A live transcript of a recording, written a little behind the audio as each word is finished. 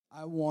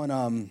I want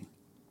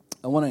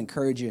to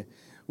encourage you.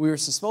 We were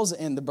supposed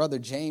to end the Brother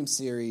James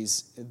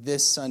series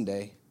this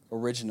Sunday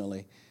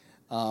originally.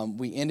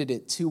 We ended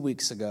it 2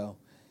 weeks ago,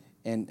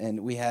 and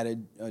we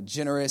had a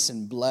generous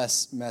and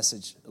blessed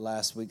message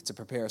last week to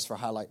prepare us for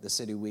Highlight the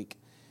City Week.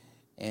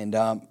 And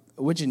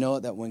would you know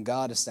that when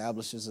God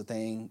establishes a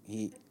thing,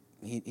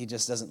 He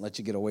just doesn't let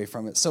you get away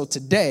from it. So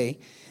today,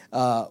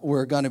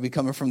 we're going to be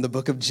coming from the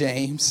book of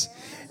James,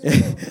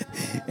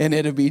 and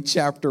it'll be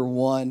chapter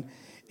 1.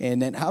 And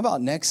then how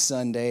about next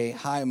Sunday,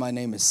 Hi, my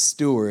name is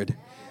Stewart.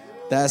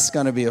 That's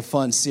going to be a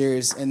fun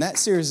series. And that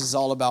series is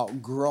all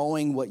about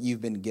growing what you've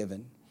been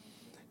given.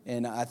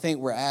 And I think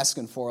we're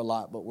asking for a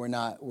lot, but we're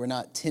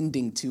not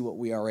tending to what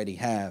we already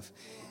have.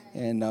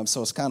 And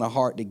so it's kind of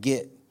hard to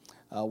get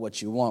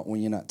what you want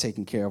when you're not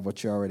taking care of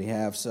what you already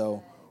have.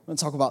 So we're going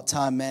to talk about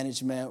time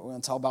management. We're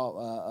going to talk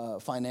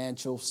about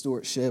financial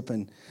stewardship,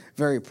 and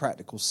very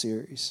practical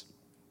series.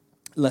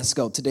 Let's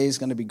go. Today's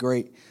going to be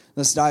great.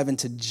 Let's dive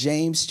into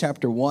James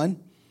chapter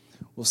 1.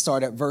 We'll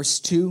start at verse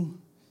 2.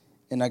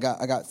 And I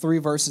got 3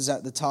 verses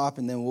at the top,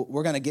 and then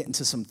we're going to get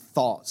into some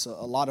thoughts, a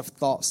lot of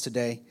thoughts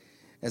today.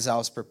 As I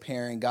was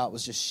preparing, God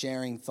was just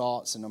sharing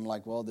thoughts, and I'm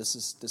like, well, this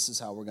is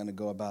how we're going to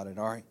go about it,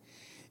 all right?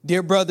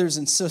 Dear brothers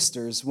and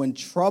sisters, when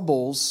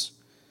troubles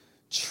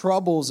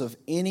of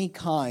any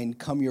kind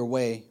come your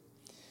way,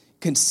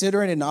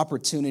 consider it an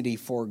opportunity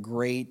for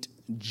great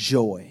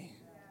joy.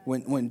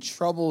 When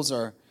troubles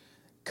are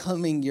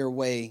coming your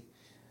way,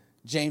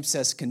 James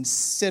says,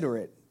 consider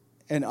it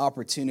an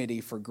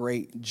opportunity for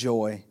great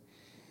joy. And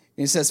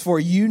he says, for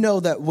you know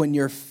that when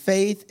your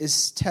faith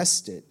is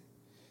tested,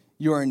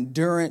 your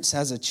endurance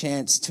has a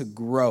chance to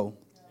grow.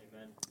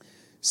 Amen.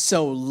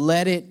 So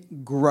let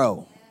it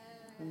grow.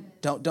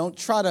 Don't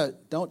try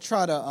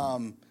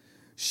to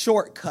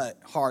shortcut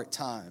hard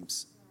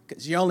times,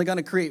 because you're only going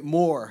to create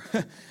more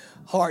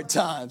hard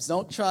times.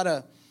 Don't try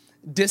to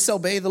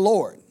disobey the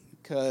Lord,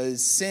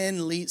 because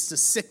sin leads to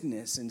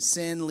sickness, and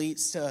sin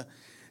leads to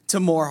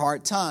more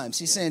hard times.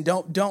 He's saying,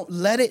 don't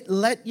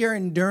let your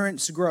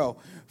endurance grow.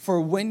 For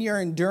when your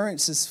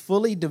endurance is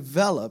fully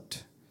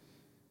developed,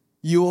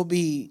 you will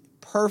be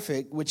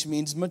perfect, which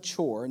means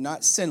mature,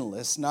 not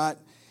sinless, not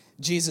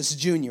Jesus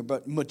Jr.,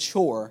 but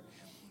mature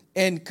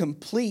and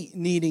complete,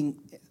 needing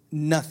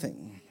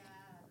nothing.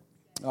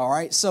 All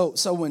right. So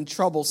when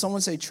trouble,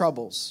 someone say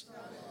troubles.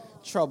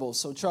 Troubles.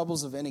 So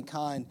troubles of any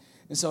kind.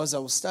 And so as I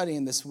was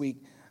studying this week,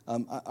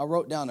 I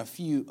wrote down a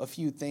few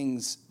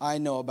things I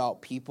know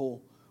about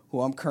people who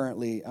I'm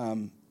currently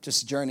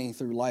just journeying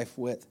through life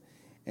with.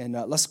 And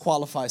let's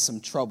qualify some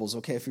troubles,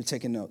 okay, if you're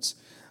taking notes.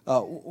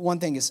 One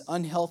thing is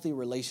unhealthy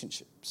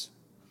relationships.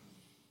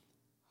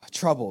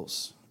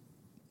 Troubles.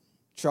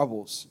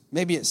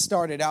 Maybe it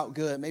started out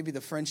good. Maybe the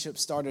friendship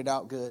started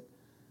out good.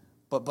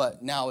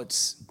 But now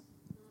it's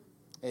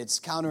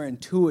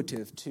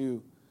counterintuitive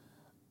to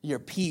your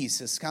peace.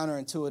 It's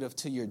counterintuitive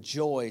to your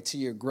joy, to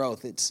your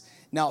growth. It's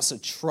a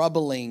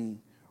troubling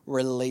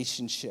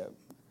relationship.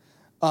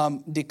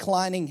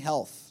 Declining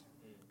health,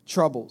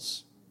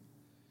 troubles.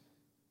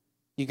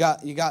 You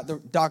got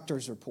the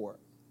doctor's report.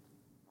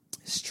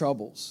 It's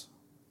troubles.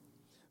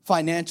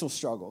 Financial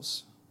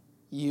struggles.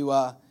 You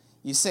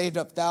saved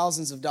up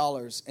thousands of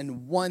dollars,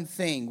 and one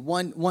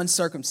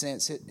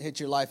circumstance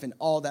hit your life, and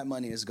all that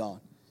money is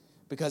gone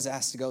because it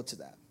has to go to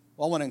that.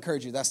 Well, I want to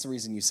encourage you. That's the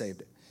reason you saved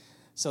it,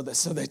 so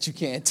that you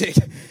can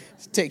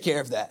take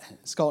care of that.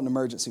 It's called an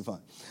emergency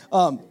fund.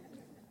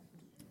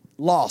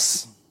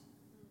 Loss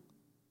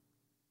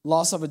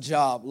of a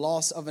job,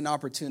 loss of an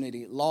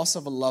opportunity, loss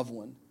of a loved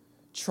one,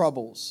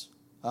 troubles,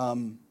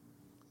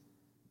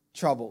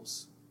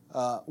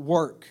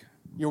 work,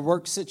 your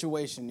work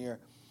situation,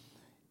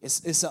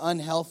 it's an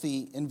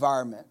unhealthy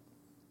environment.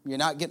 You're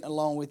not getting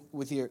along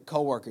with your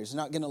coworkers.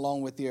 You're not getting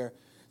along with your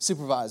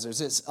supervisors.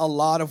 It's a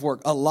lot of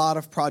work, a lot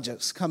of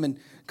projects coming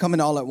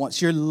all at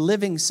once. Your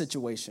living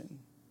situation,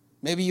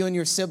 maybe you and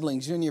your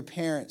siblings, you and your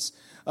parents,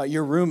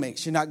 your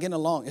roommates, you're not getting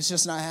along. It's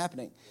just not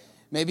happening.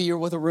 Maybe you're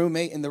with a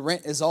roommate and the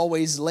rent is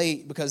always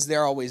late because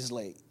they're always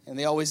late and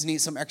they always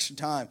need some extra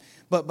time.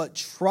 But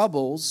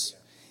troubles,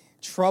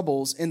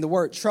 in the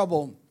word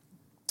trouble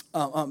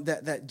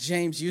that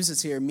James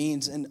uses here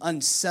means an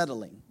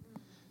unsettling.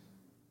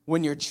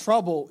 When you're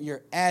troubled,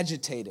 you're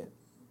agitated.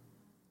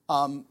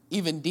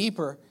 Even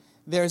deeper,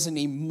 there's an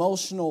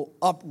emotional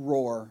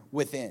uproar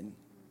within.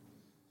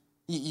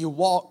 You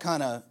walk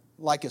kind of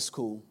like it's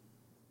cool,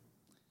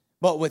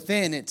 but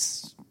within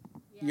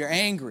you're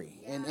angry,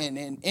 and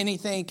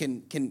anything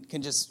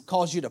can just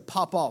cause you to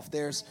pop off.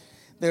 There's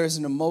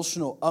an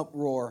emotional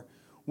uproar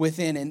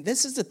within, and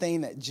this is the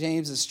thing that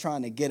James is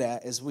trying to get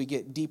at as we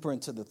get deeper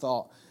into the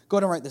thought. Go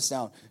ahead and write this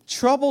down.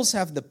 Troubles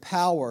have the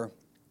power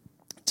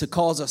to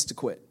cause us to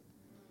quit.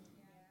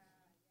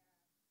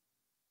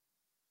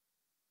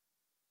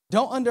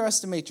 Don't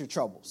underestimate your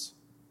troubles.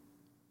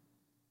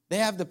 They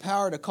have the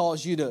power to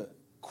cause you to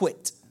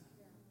quit.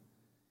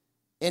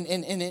 And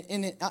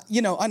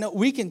I know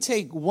we can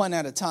take one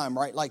at a time,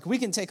 right? Like we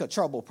can take a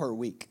trouble per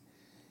week.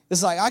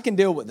 It's like I can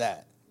deal with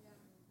that.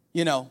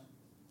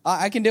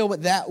 I can deal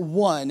with that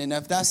one. And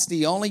if that's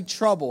the only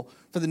trouble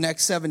for the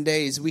next 7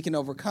 days, we can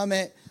overcome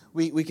it.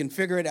 We can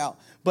figure it out.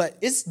 But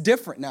it's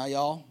different now,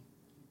 y'all.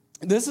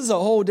 This is a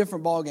whole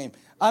different ball game.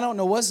 I don't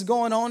know what's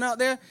going on out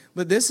there,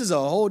 but this is a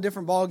whole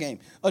different ball game.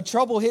 A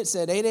trouble hits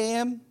at 8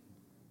 a.m.,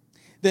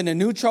 then a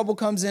new trouble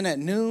comes in at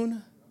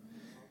noon,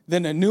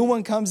 then a new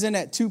one comes in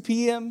at 2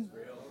 p.m.,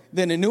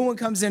 then a new one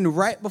comes in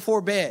right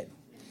before bed.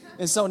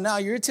 And so now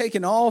you're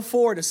taking all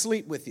 4 to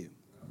sleep with you.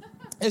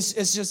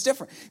 It's just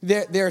different.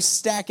 They're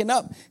stacking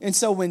up. And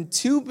so when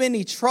too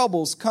many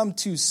troubles come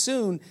too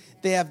soon,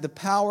 they have the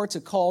power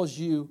to cause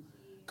you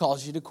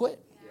to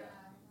quit.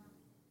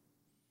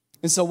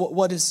 And so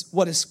what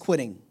is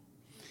quitting?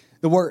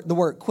 The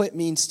word quit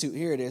means to,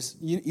 here it is,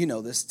 you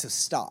know this, to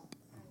stop.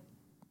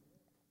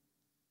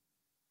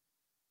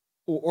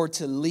 Or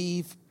to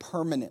leave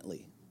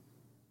permanently.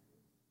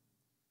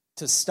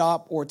 To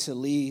stop or to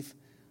leave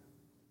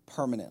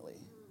permanently.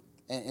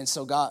 And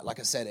so God, like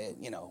I said,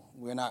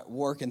 we're not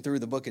working through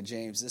the book of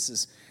James. This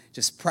is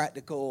just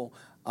practical.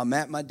 I'm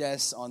at my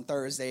desk on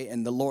Thursday,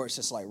 and the Lord's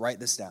just like, write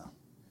this down.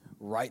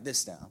 Write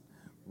this down.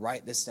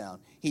 Write this down.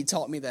 He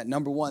taught me that,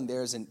 number one,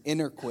 there's an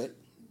inner quit.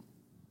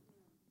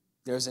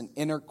 There's an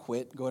inner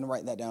quit. Go ahead and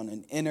write that down.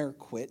 An inner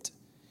quit.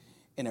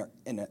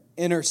 An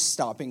inner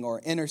stopping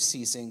or inner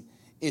ceasing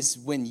is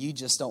when you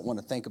just don't want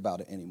to think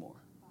about it anymore.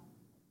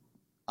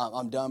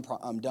 I'm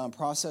done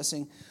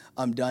processing.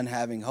 I'm done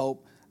having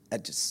hope.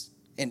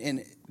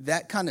 And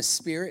that kind of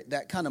spirit,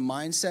 that kind of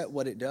mindset,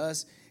 what it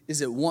does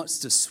is it wants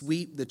to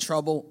sweep the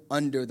trouble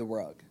under the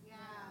rug. Yeah.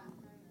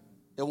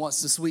 It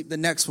wants to sweep the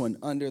next one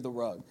under the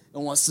rug. It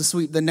wants to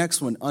sweep the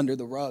next one under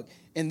the rug.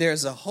 And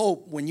there's a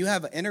hope, when you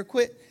have an inner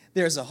quit,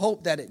 there's a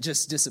hope that it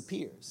just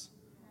disappears.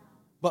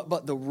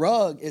 But the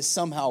rug is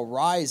somehow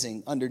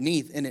rising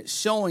underneath, and it's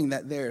showing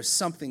that there's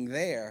something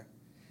there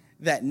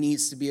that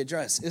needs to be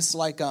addressed. It's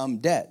like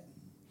debt.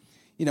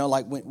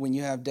 Like when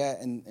you have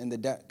debt and the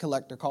debt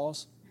collector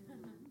calls,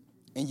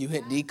 and you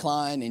hit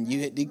decline, and you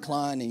hit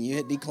decline, and you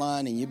hit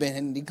decline, and you've been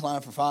in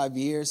decline for 5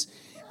 years.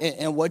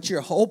 And what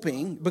you're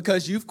hoping,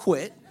 because you've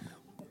quit,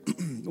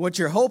 what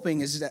you're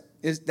hoping is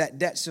that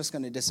debt's just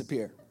going to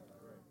disappear.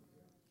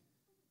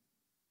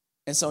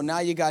 And so now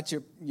you got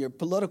your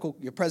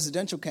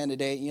presidential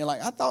candidate, and you're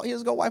like, I thought he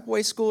was going to wipe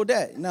away school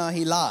debt. No,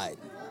 he lied.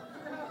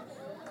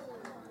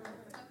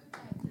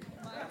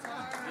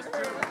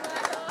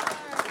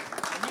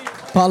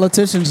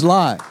 Politicians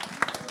lie.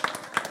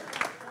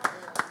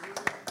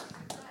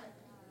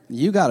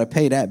 You got to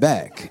pay that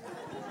back.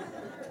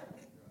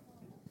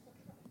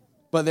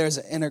 But there's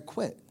an inner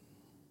quit.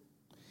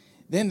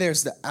 Then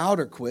there's the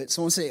outer quit.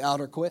 Someone say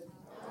outer quit.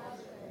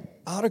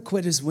 Outer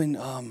quit is when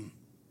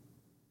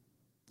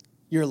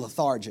you're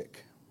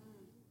lethargic.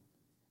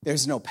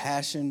 There's no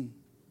passion.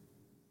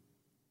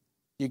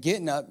 You're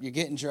getting up, you're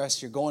getting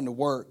dressed, you're going to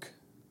work.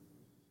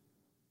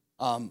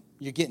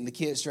 You're getting the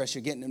kids dressed,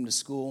 you're getting them to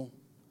school.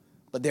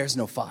 But there's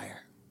no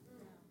fire.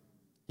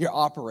 You're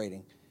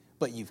operating,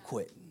 but you've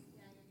quit.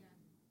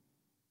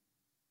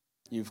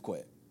 You've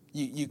quit.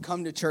 You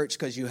come to church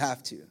because you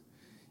have to.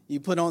 You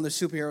put on the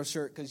superhero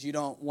shirt because you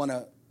don't want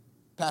to.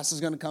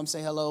 Pastor's going to come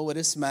say hello with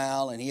his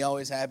smile, and he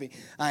always happy.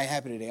 I ain't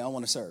happy today. I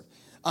want to serve.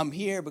 I'm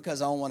here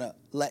because I don't want to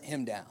let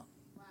him down.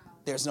 Wow.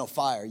 There's no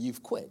fire.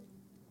 You've quit.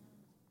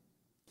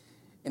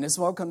 And it's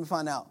what I've come to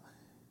find out.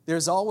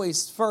 There's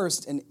always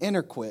first an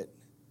inner quit,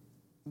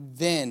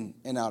 then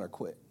an outer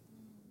quit.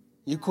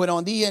 You quit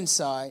on the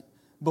inside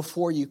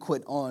before you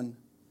quit on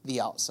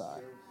the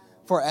outside.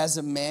 For as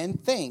a man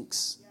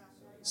thinks,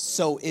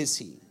 so is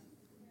he.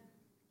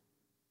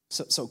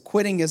 So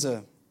quitting is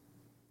a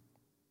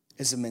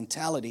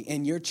mentality,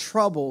 and your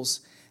troubles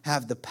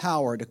have the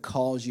power to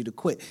cause you to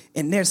quit.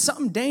 And there's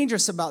something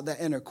dangerous about that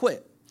inner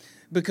quit,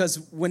 because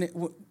when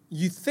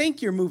you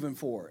think you're moving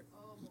forward,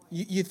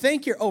 you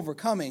think you're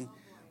overcoming,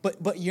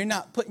 but you're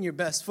not putting your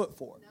best foot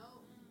forward.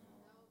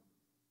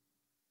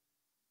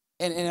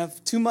 And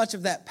if too much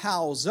of that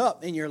piles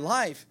up in your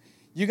life,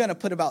 you're going to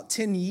put about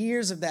 10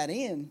 years of that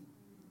in.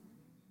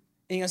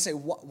 And you're going to say,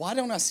 why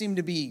don't I seem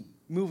to be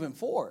moving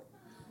forward?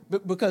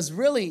 Because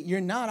really,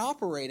 you're not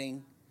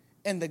operating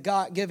in the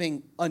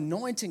God-giving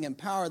anointing and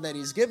power that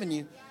he's given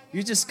you.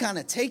 You're just kind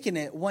of taking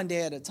it one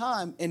day at a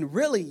time, and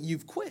really,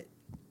 you've quit.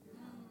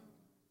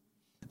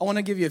 I want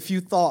to give you a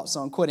few thoughts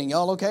on quitting.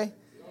 Y'all okay?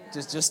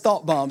 Yeah. Just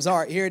thought bombs. All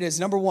right, here it is.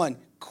 Number one,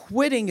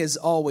 quitting is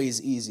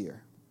always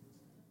easier.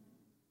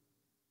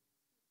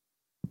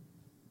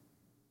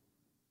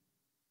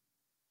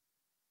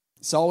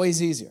 It's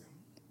always easier.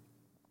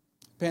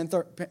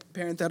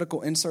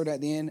 Parenthetical insert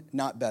at the end,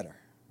 not better.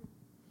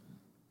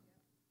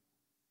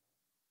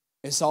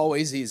 It's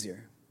always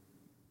easier.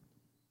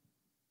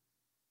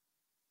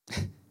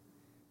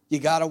 You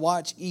got to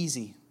watch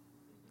Easy.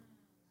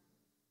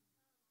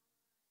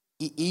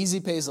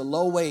 Easy pays a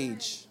low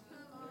wage.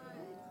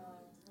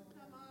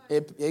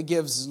 It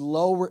gives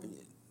low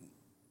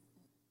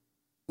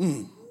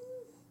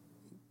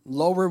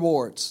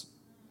rewards.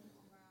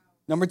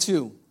 Number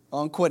two,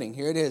 on quitting.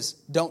 Here it is.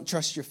 Don't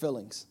trust your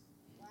feelings.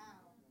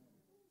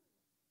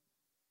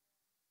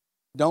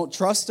 Don't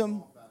trust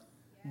them.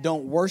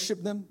 Don't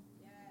worship them.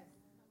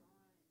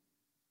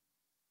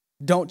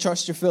 Don't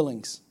trust your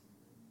feelings.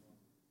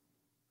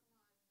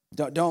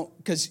 Don't,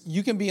 because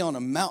you can be on a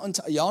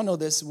mountaintop. Y'all know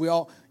this.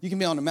 You can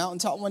be on a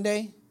mountaintop one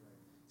day.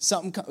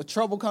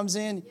 Trouble comes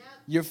in.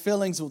 Your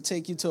feelings will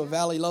take you to a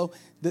valley low.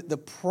 The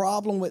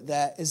problem with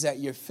that is that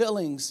your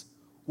feelings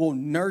will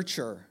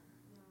nurture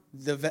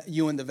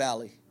you in the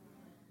valley.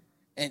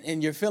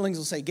 And your feelings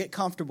will say, get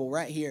comfortable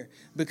right here.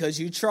 Because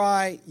you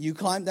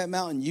climbed that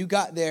mountain, you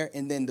got there,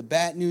 and then the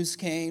bad news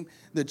came,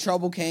 the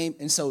trouble came.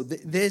 And so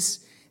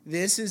this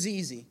is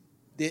easy.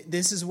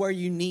 This is where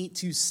you need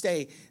to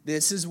stay.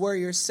 This is where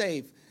you're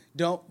safe.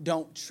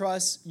 Don't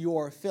trust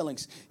your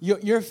feelings.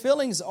 Your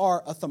feelings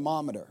are a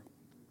thermometer.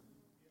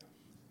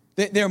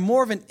 They're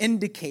more of an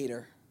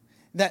indicator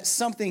that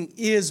something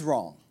is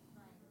wrong.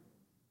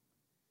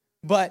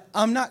 But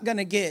I'm not going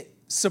to get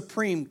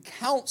supreme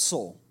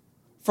counsel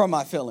from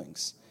my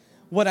feelings.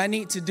 What I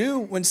need to do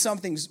when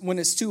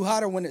it's too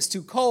hot or when it's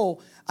too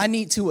cold, I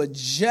need to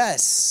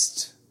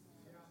adjust.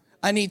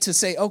 I need to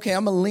say, okay,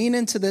 I'm going to lean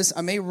into this.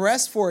 I may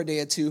rest for a day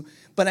or two,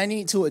 but I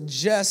need to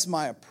adjust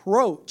my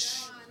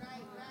approach.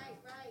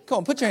 Come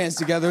on, put your hands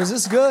together. Is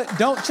this good?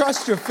 Don't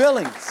trust your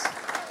feelings.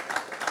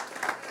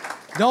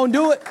 Don't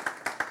do it.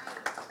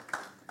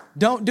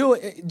 Don't do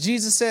it.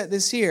 Jesus said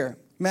this here,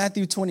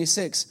 Matthew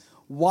 26,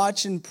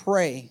 watch and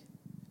pray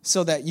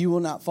so that you will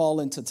not fall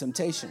into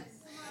temptation.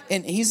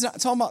 And he's not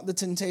talking about the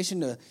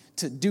temptation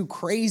to do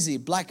crazy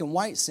black and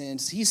white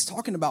sins. He's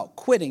talking about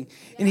quitting.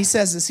 And he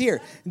says this here,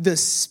 the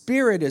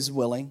spirit is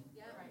willing,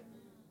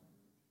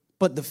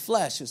 but the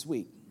flesh is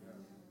weak.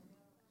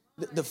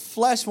 The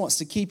flesh wants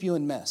to keep you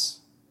in mess.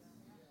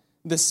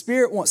 The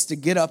spirit wants to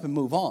get up and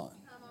move on.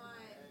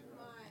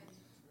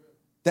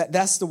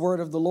 That's the word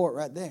of the Lord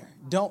right there.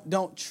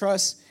 Don't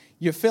trust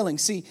your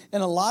feelings. See,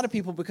 and a lot of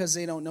people, because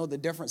they don't know the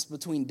difference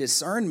between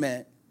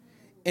discernment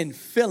and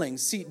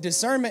feelings. See,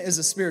 discernment is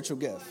a spiritual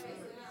gift.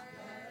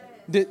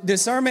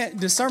 Discernment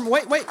is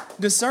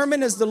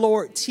the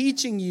Lord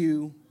teaching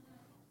you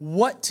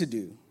what to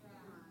do.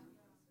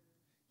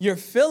 Your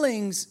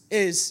feelings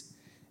is,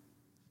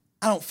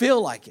 I don't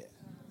feel like it.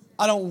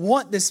 I don't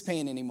want this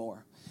pain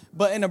anymore.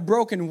 But in a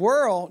broken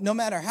world, no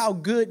matter how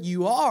good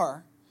you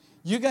are,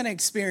 you're going to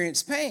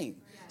experience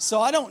pain.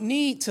 So I don't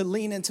need to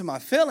lean into my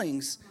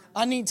feelings.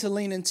 I need to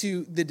lean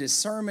into the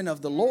discernment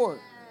of the Lord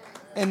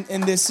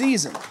in this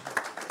season.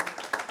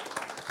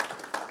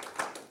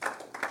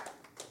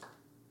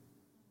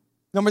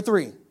 Number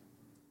 3,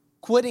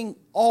 quitting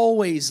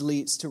always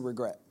leads to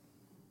regret.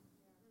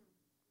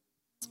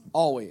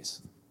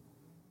 Always.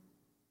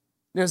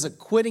 There's a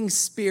quitting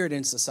spirit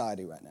in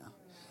society right now.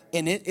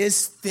 And it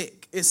is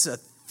thick. It's a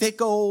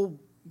thick old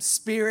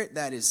spirit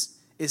that is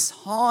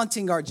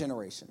haunting our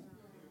generation.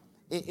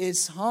 It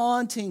is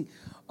haunting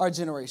our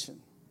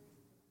generation.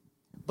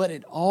 But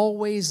it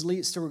always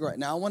leads to regret.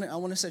 Now, I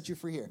want to set you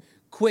free here.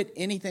 Quit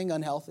anything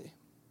unhealthy.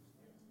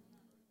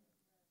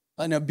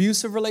 An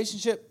abusive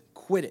relationship,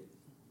 quit it.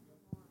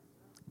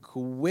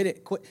 Quit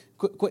it.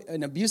 Quit.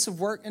 An abusive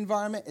work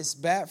environment is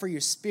bad for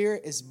your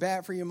spirit. It's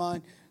bad for your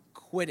mind.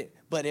 Quit it.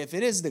 But if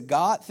it is the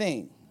God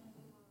thing,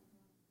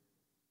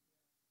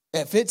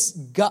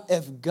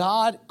 if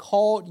God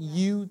called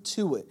you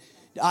to it,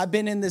 I've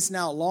been in this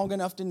now long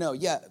enough to know.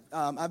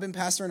 I've been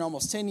pastoring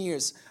almost 10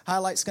 years.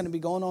 Highlight's going to be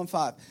going on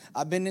 5.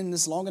 I've been in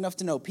this long enough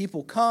to know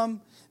people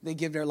come, they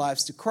give their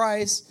lives to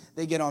Christ,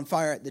 they get on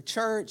fire at the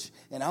church,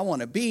 and I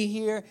want to be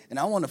here, and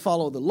I want to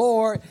follow the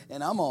Lord,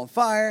 and I'm on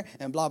fire,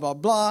 and blah, blah,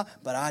 blah.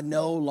 But I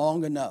know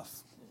long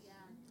enough.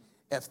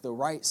 If the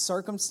right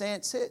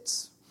circumstance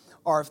hits,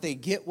 or if they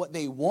get what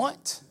they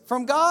want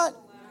from God,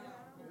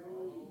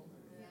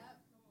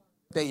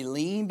 they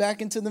lean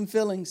back into them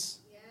feelings.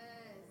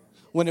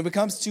 When it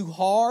becomes too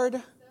hard,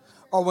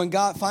 or when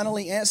God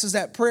finally answers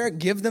that prayer,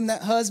 give them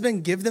that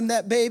husband, give them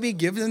that baby,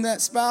 give them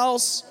that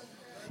spouse.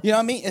 You know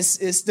what I mean?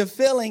 It's the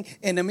feeling.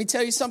 And let me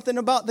tell you something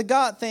about the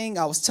God thing.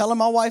 I was telling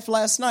my wife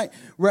last night,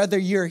 whether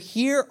you're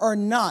here or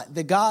not,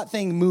 the God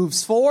thing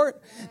moves forward.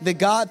 The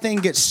God thing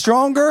gets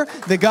stronger.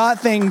 The God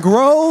thing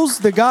grows.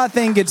 The God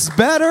thing gets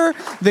better.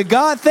 The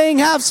God thing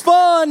has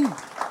fun.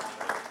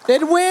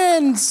 It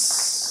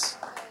wins.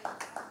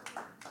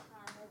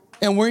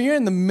 And when you're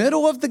in the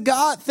middle of the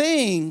God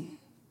thing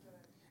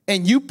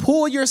and you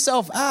pull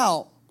yourself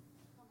out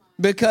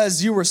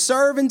because you were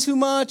serving too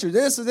much or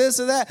this or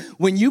that,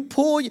 when you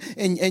pull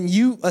and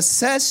you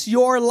assess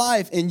your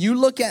life and you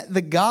look at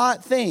the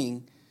God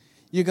thing,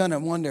 you're going to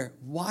wonder,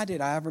 why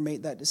did I ever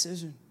make that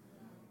decision?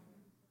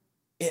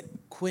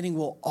 Quitting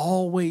will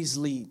always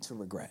lead to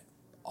regret.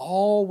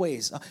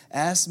 Always.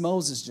 Ask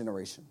Moses'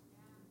 generation.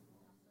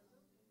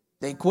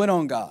 They quit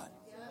on God.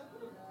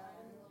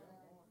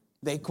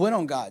 They quit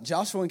on God.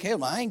 Joshua and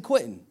Caleb, I ain't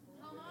quitting.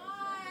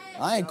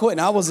 I ain't quitting.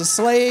 I was a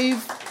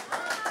slave.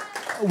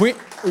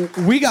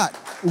 We got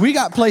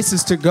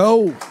places to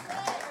go.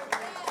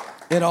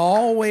 It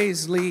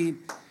always lead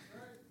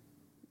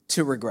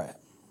to regret.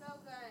 So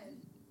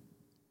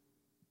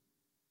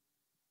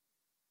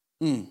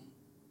good.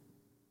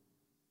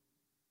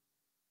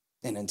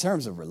 And in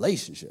terms of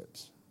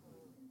relationships,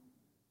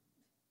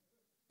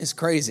 it's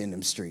crazy in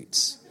them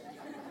streets.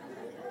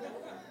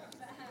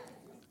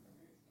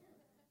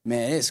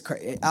 Man, it's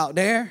crazy. Out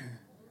there,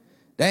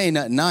 there ain't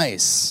nothing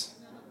nice.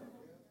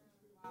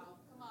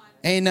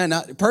 Ain't nothing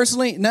out,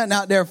 personally, nothing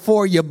out there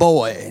for your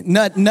boy.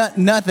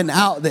 Nothing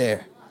out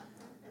there.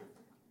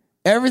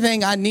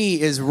 Everything I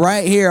need is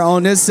right here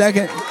on this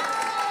second.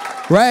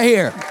 Right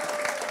here.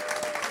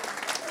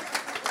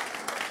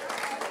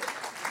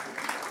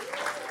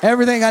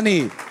 Everything I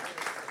need.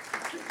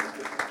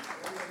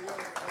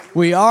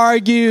 We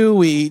argue,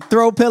 we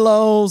throw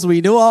pillows,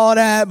 we do all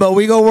that, but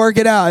we go work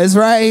it out. It's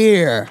right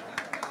here.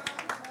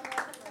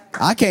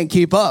 I can't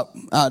keep up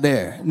out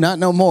there. Not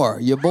no more.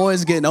 Your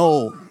boy's getting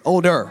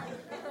older.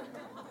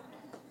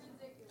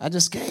 I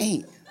just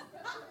can't.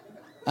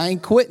 I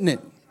ain't quitting it.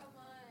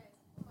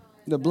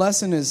 The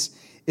blessing is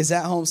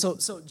at home.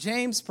 So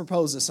James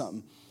proposes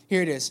something.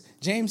 Here it is.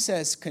 James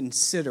says,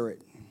 consider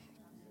it.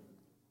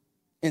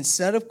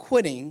 Instead of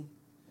quitting,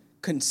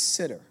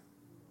 consider.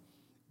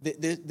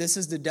 This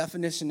is the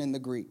definition in the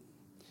Greek.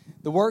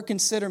 The word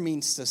consider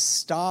means to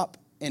stop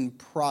and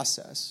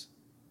process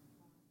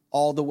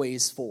all the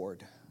ways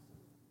forward.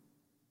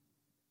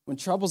 When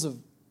troubles of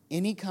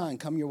any kind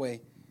come your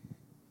way,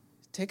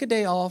 take a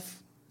day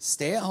off,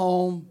 stay at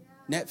home,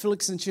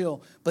 Netflix and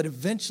chill. But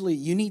eventually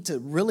you need to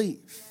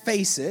really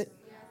face it.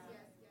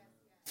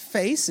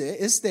 Face it.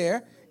 It's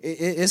there.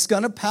 It's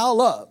going to pile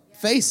up.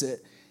 Face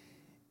it.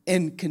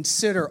 And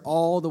consider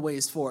all the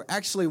ways forward.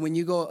 Actually, when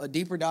you go a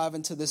deeper dive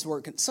into this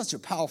word, it's such a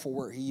powerful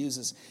word he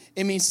uses.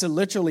 It means to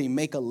literally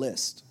make a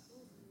list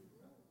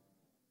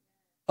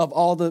of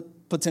all the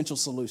potential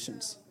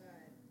solutions.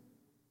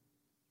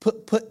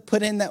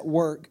 Put in that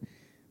work,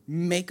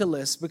 make a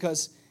list,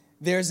 because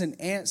there's an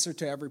answer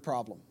to every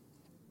problem.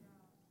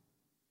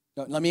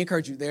 Let me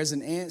encourage you. There's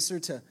an answer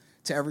to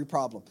every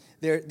problem.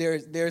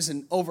 There's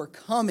an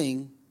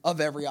overcoming of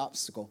every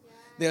obstacle.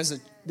 There's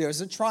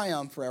a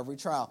triumph for every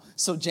trial.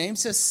 So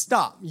James says,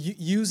 stop.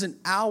 Use an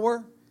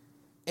hour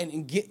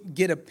and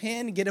get a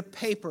pen, get a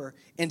paper,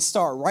 and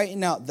start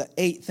writing out the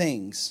 8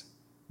 things,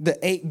 the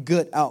 8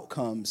 good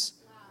outcomes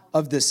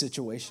of this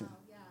situation.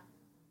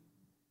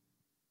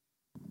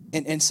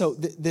 And so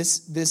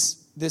this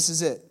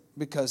is it,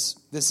 because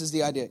this is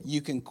the idea.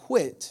 You can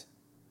quit,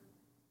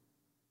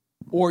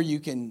 or you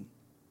can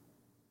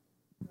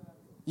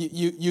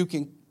you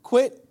can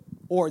quit,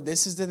 or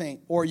this is the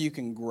thing, or you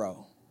can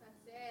grow.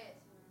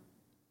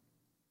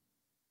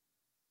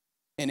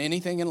 In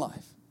anything in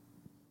life.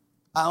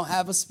 I don't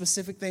have a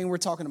specific thing we're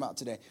talking about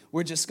today.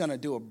 We're just going to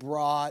do a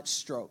broad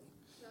stroke.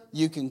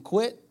 You can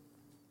quit,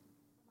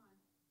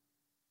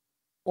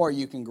 or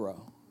you can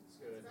grow.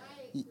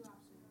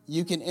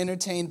 You can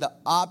entertain the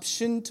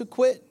option to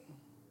quit,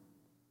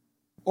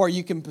 or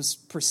you can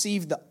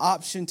perceive the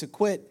option to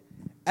quit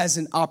as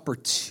an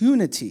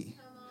opportunity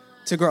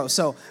to grow.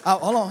 So,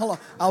 hold on.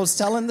 I was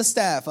telling the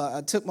staff,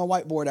 I took my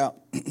whiteboard out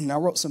and I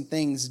wrote some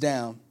things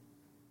down.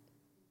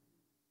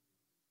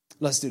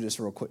 Let's do this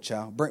real quick,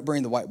 child.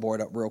 Bring the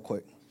whiteboard up real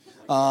quick.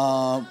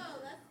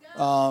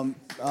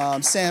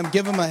 Sam,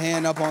 give him a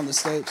hand up on the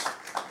stage.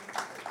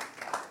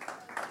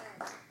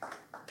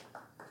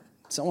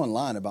 Someone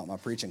lying about my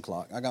preaching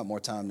clock. I got more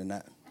time than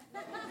that.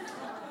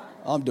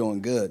 I'm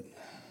doing good.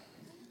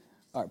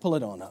 All right, pull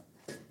it on up.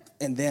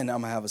 And then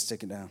I'm going to have us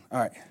stick it down. All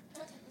right.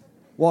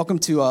 Welcome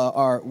to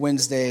our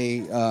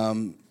Wednesday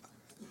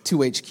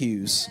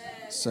 2HQs.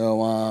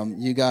 So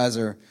you guys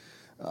are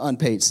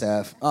unpaid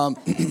staff.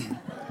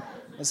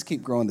 Let's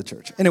keep growing the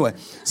church. Anyway,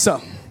 so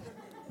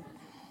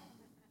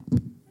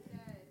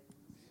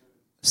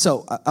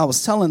I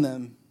was telling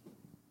them,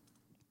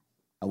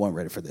 I wasn't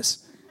ready for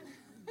this.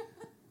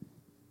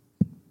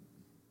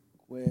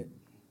 Quit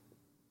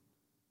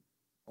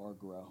or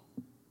grow.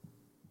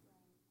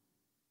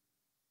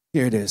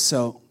 Here it is.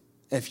 So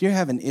if you're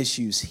having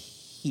issues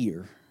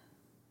here,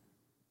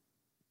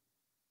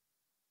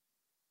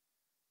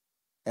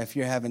 if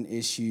you're having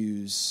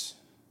issues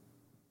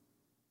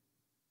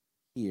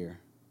here,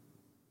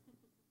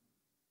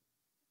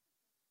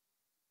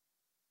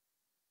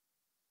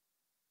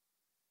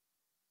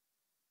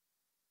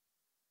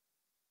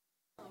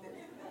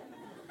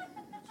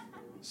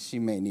 she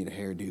may need a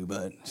hairdo,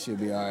 but she'll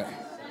be all right.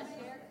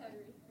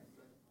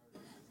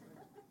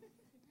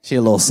 She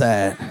a little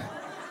sad.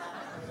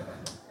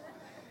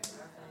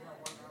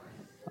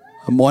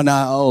 I'm one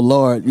eye. Oh,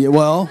 Lord. Yeah,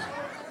 well,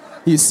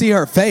 you see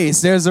her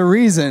face. There's a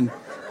reason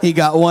he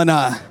got one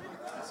eye.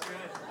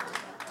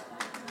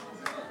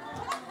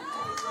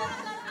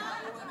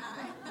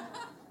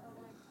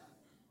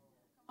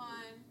 Come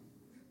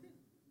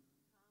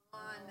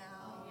on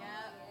now.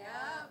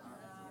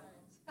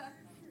 Yep.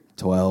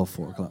 12,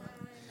 4 o'clock.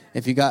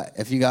 If you got,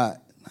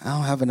 I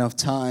don't have enough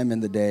time in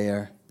the day,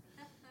 or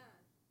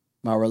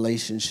my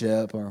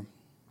relationship, or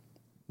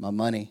my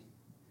money,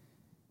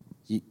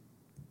 you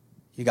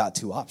got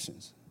 2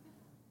 options.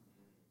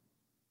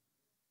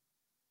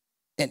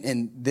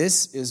 And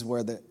this is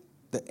where the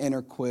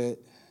inner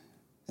quit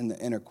and the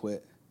inner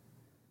quit.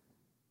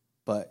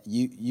 But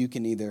you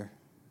can either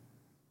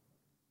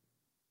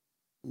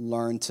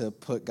learn to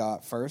put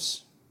God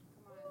first.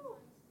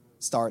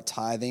 Start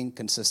tithing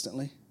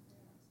consistently.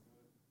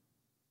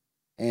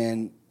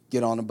 And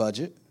get on a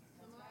budget.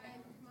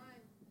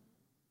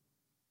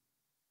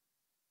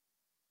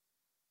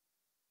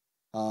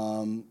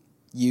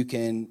 You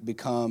can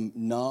become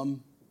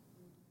numb,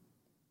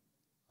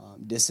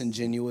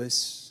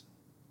 disingenuous.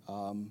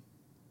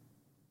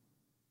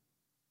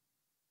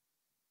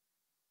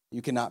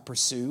 You cannot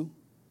pursue.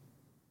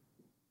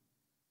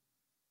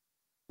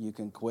 You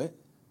can quit.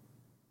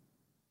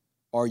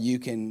 Or you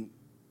can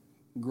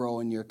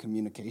grow in your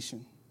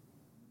communication.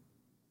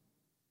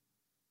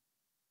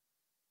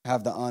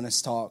 Have the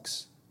honest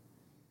talks.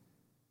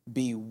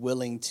 Be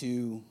willing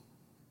to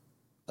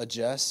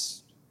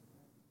adjust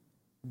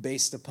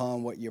based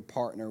upon what your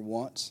partner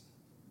wants.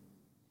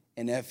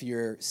 And if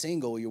you're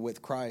single, you're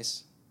with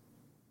Christ.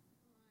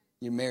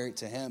 You're married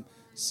to him.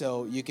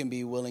 So you can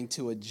be willing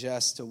to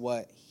adjust to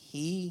what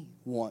he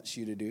wants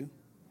you to do.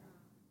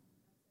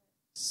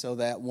 So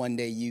that one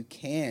day you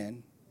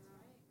can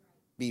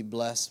be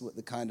blessed with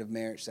the kind of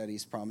marriage that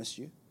he's promised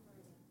you.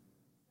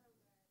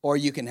 Or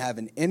you can have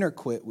an inner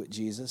quit with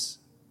Jesus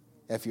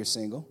if you're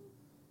single.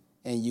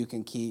 And you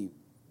can keep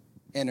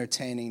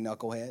entertaining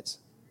knuckleheads.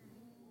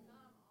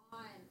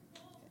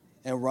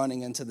 And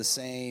running into the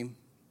same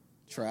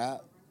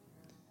trap.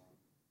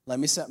 Let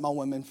me set my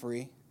women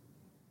free.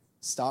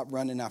 Stop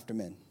running after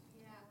men.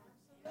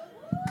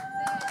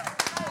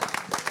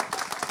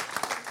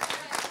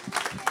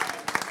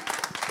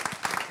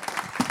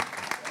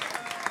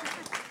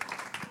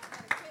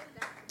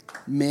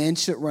 Men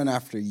should run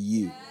after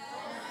you.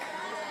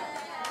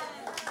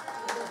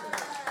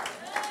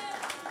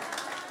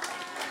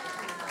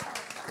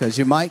 Because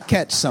you might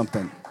catch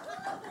something.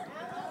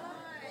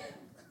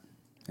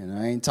 And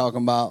I ain't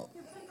talking about,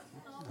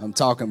 I'm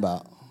talking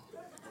about.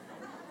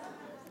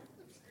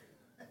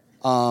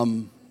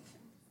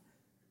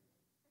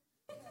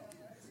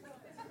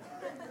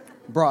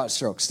 Broad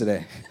strokes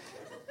today.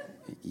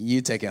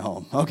 You take it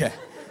home. Okay.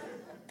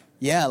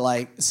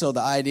 Yeah, so the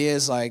idea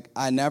is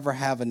I never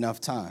have enough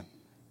time.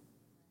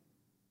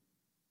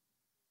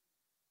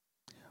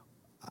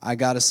 I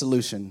got a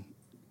solution.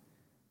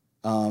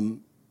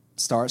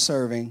 Start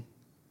serving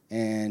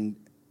and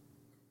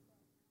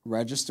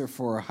register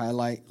for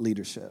Highlight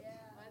Leadership.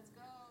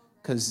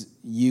 Because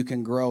you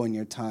can grow in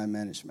your time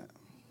management.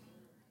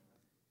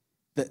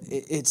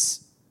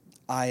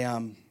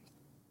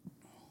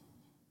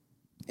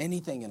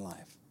 Anything in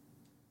life,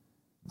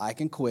 I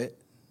can quit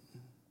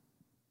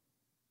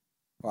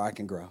or I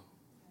can grow.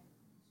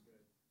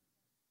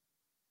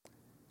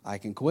 I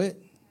can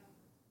quit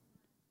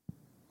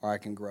or I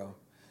can grow.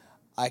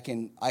 I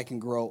can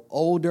grow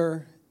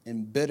older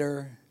and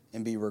bitter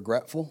and be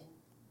regretful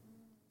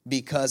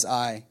because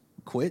I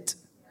quit.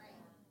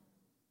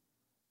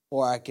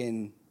 Or I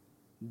can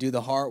do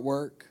the hard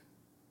work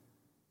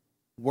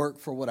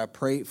for what I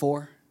prayed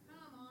for.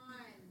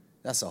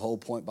 That's a whole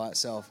point by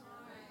itself.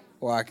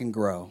 Or I can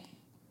grow.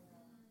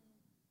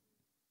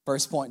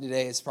 First point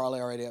today is probably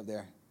already up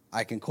there.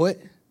 I can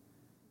quit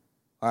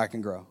or I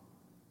can grow.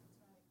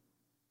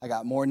 I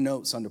got more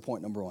notes under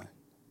point number 1.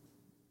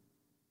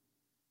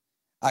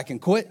 I can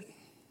quit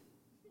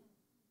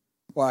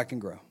or I can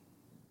grow.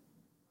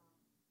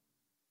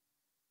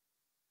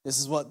 This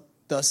is what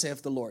thus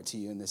saith the Lord to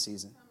you in this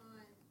season.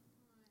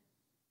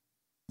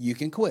 You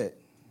can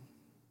quit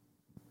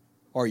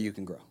or you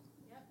can grow.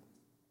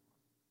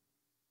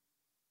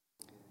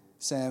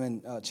 Sam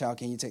and Chow,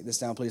 can you take this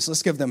down, please?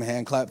 Let's give them a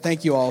hand clap.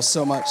 Thank you all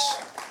so much.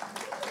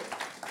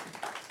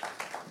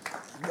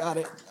 Got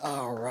it?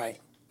 All right.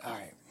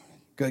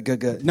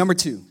 Good. Number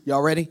 2.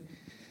 Y'all ready?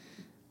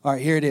 All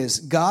right, here it is.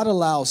 God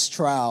allows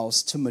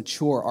trials to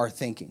mature our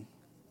thinking.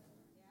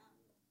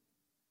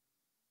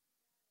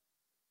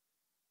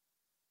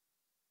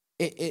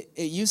 It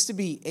used to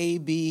be A,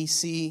 B,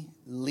 C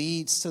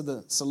leads to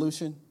the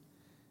solution.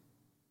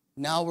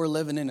 Now we're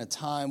living in a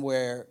time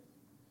where,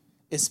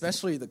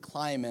 especially the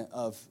climate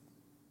of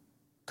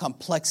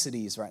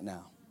complexities right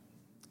now,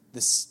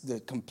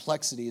 the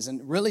complexities,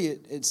 and really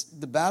it's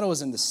the battle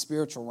is in the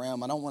spiritual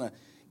realm. I don't want to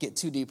get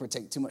too deep or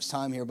take too much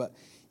time here, but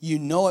you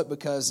know it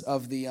because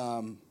of the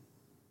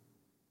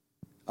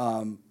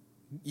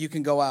you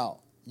can go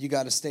out, you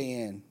got to stay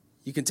in,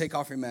 you can take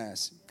off your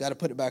mask, got to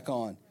put it back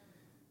on.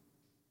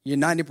 You're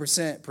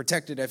 90%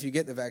 protected if you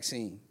get the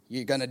vaccine.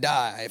 You're going to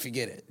die if you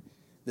get it.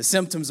 The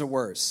symptoms are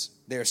worse.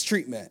 There's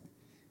treatment.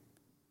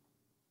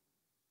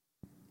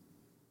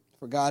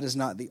 For God is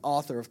not the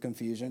author of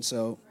confusion,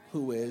 so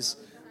who is?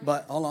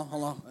 But hold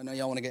on. I know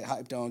y'all want to get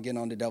hyped on,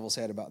 getting on the devil's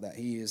head about that.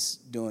 He is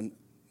doing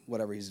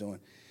whatever he's doing.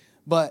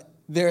 But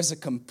there's a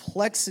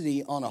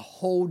complexity on a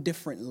whole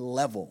different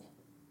level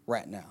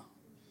right now.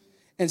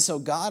 And so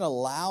God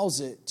allows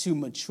it to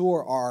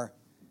mature our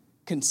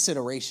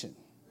consideration,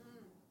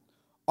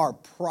 our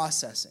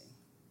processing,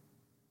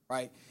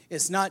 right?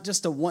 It's not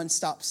just a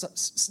one-stop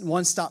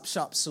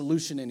shop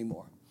solution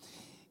anymore.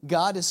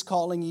 God is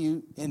calling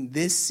you in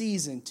this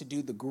season to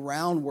do the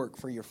groundwork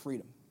for your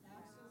freedom.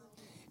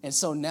 And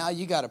so now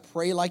you got to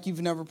pray like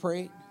you've never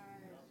prayed.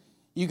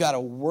 You got to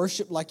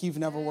worship like you've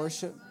never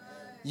worshiped.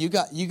 You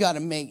got to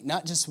make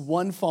not just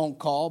one phone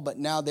call, but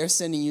now they're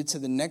sending you to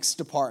the next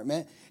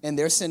department, and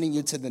they're sending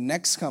you to the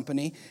next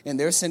company, and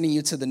they're sending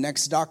you to the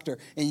next doctor.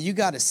 And you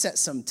got to set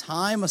some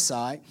time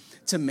aside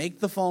to make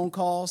the phone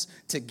calls,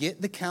 to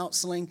get the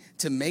counseling,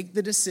 to make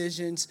the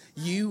decisions.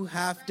 You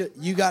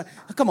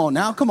come on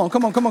now, come on.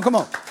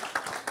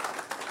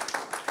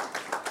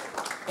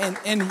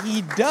 And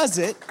he does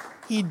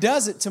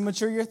it to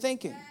mature your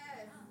thinking.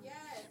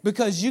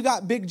 Because you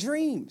got big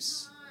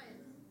dreams.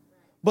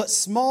 But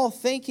small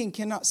thinking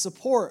cannot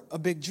support a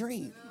big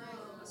dream.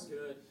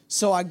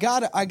 So I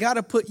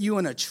gotta put you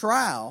in a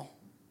trial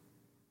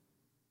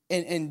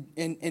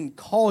and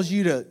cause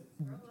you to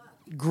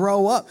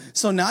grow up.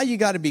 So now you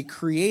got to be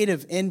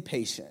creative and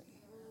patient.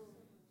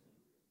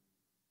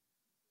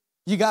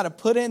 You got to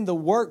put in the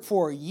work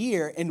for a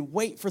year and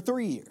wait for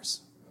 3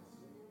 years.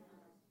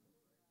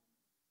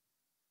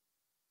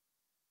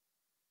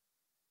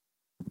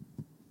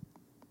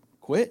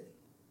 Quit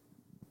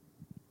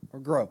or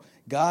grow.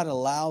 God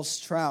allows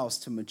trials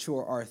to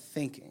mature our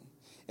thinking.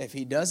 If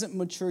he doesn't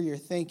mature your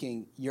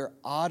thinking, your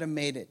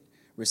automated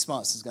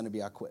response is going to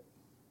be, I quit.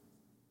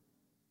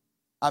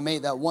 I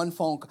made that one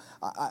phone call.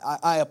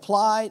 I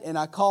applied and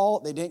I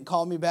called. They didn't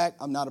call me back.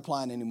 I'm not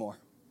applying anymore.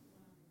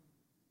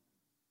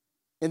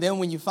 And then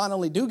when you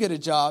finally do get a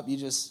job, you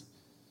just,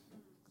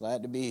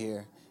 glad to be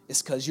here.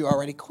 It's because you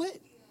already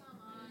quit.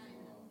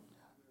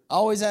 I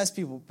always ask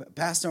people,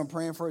 Pastor, I'm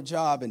praying for a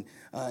job, and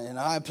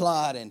I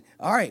applied, and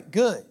all right,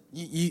 good.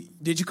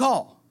 Did you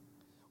call?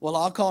 Well,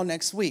 I'll call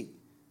next week.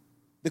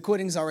 The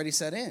quitting's already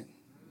set in.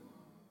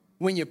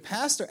 When your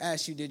pastor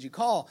asks you, did you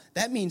call,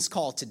 that means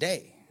call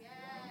today. Yeah,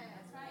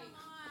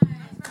 that's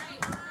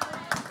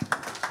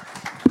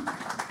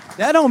right.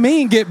 That don't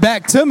mean get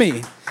back to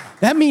me.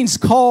 That means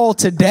call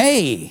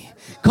today.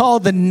 Call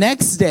the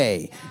next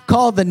day.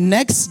 Call the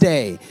next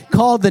day.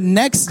 Call the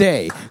next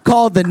day.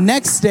 Call the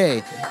next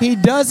day. He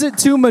does it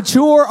to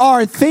mature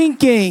our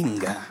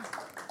thinking.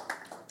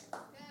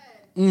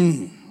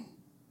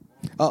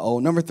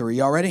 Number 3.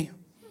 Y'all ready?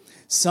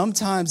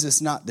 Sometimes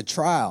it's not the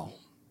trial.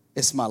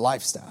 It's my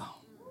lifestyle.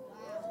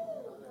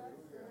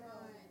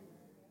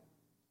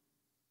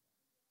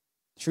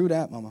 True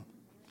that, mama.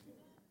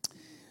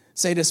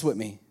 Say this with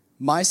me.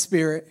 My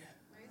spirit,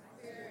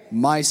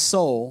 my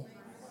soul,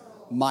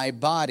 my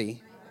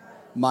body,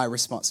 my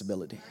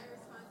responsibility.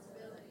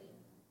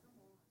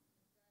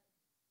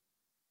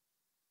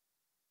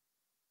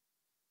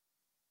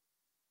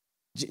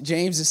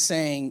 James is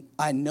saying,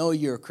 I know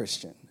you're a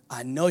Christian.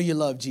 I know you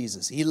love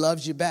Jesus. He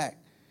loves you back.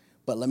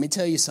 But let me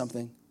tell you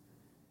something.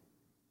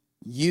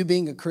 You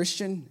being a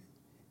Christian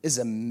is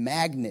a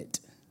magnet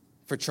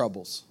for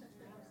troubles.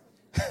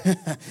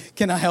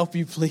 Can I help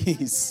you,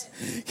 please?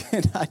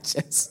 Can I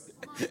just...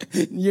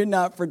 You're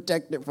not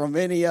protected from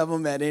any of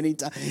them at any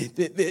time.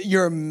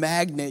 You're a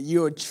magnet.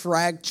 You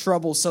attract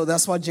trouble. So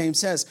that's why James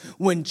says,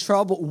 when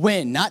troubles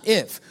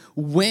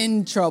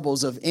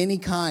of any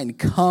kind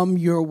come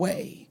your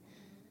way.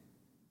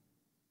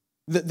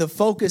 The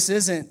focus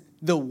isn't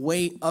the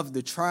weight of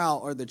the trial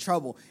or the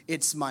trouble.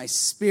 It's my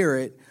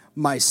spirit,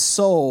 my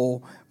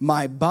soul,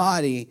 my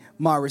body,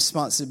 my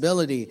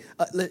responsibility.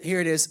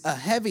 Here it is. A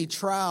heavy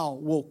trial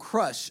will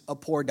crush a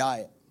poor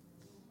diet.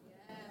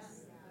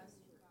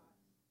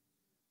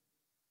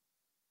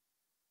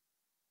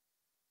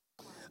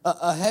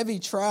 A heavy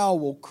trial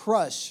will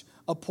crush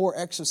a poor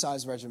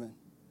exercise regimen.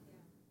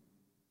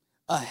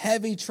 A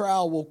heavy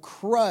trial will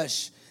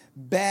crush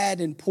bad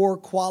and poor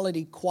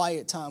quality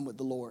quiet time with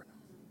the Lord.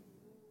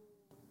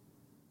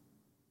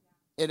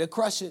 It'll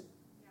crush it.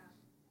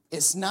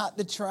 It's not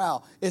the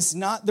trial. It's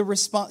not the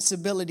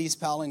responsibilities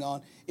piling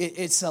on.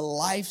 It's a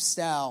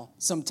lifestyle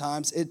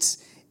sometimes.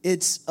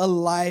 It's a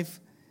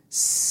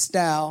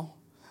lifestyle.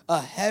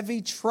 A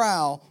heavy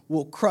trial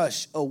will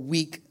crush a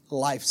weak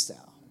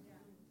lifestyle.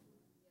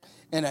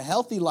 And a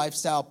healthy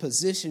lifestyle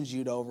positions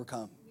you to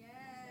overcome.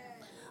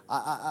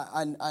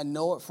 I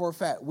know it for a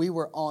fact. We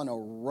were on a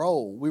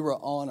roll.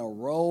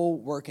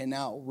 Working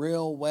out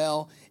real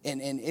well.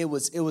 And it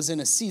was in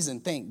a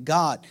season, thank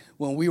God,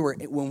 when we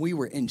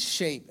were in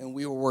shape and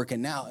we were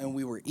working out and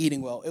we were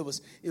eating well. It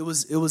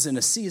was in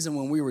a season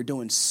when we were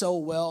doing so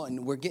well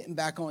and we're getting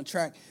back on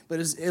track. But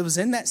it was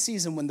in that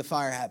season when the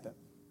fire happened.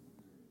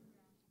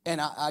 And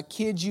I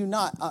kid you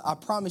not, I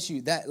promise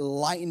you, that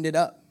lightened it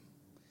up.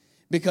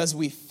 Because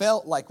we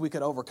felt like we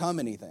could overcome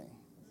anything.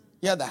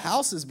 Yeah, the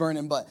house is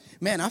burning, but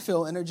man, I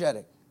feel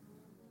energetic.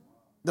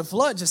 The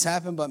flood just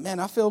happened, but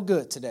man, I feel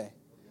good today.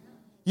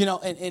 You know,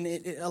 and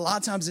a lot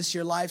of times it's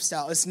your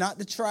lifestyle. It's not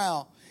the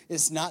trial.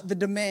 It's not the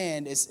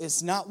demand.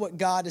 It's not what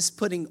God is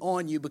putting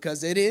on you,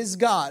 because it is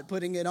God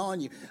putting it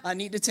on you. I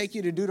need to take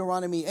you to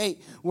Deuteronomy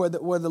 8, where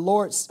the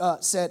Lord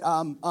said,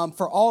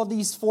 for all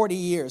these 40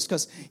 years,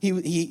 because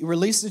he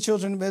released the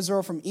children of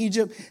Israel from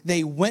Egypt.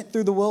 They went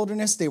through the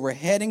wilderness. They were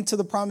heading to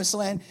the promised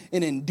land.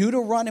 And in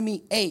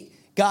Deuteronomy 8,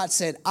 God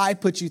said, I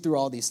put you through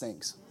all these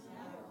things.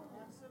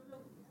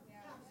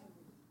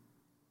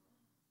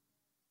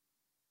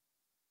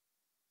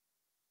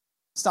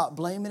 Stop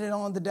blaming it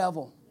on the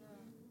devil.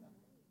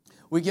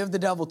 We give the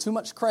devil too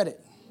much credit.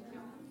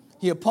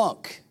 He a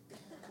punk.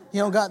 He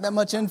don't got that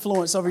much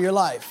influence over your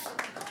life.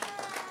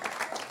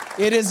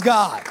 It is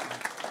God.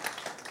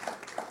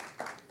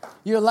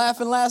 You were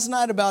laughing last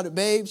night about it,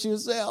 babe. She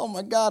was saying, oh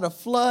my God, a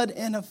flood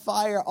and a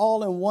fire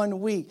all in 1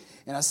 week.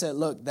 And I said,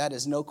 look, that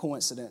is no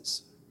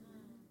coincidence.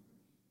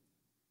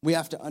 We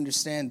have to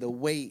understand the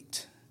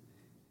weight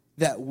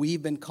that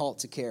we've been called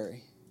to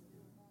carry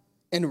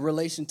in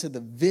relation to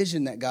the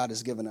vision that God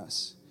has given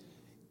us.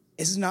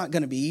 It's not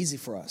going to be easy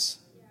for us.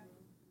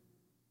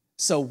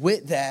 So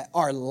with that,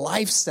 our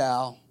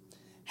lifestyle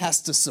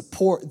has to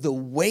support the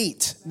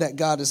weight that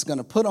God is going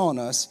to put on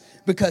us,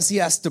 because he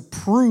has to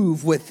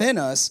prove within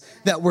us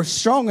that we're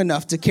strong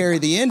enough to carry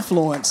the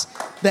influence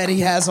that he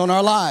has on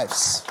our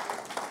lives.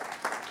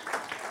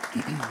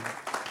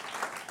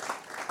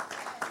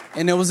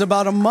 And it was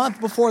about a month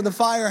before the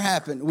fire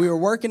happened. We were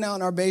working out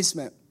in our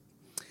basement,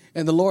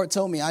 and the Lord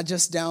told me, I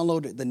just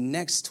downloaded the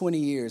next 20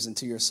 years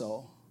into your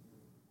soul.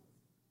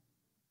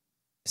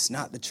 It's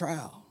not the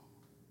trial.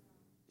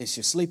 It's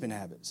your sleeping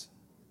habits.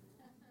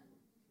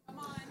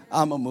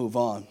 I'm going to move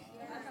on.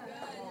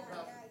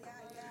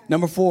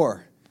 Number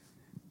 4,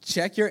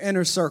 check your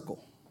inner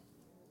circle,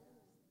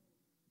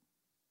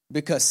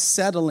 because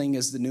settling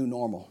is the new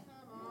normal.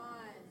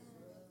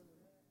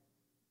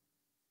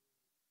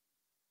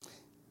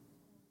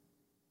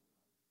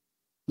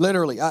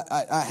 Literally,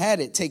 I had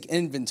it take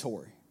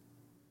inventory.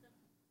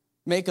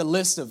 Make a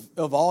list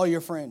of all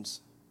your friends.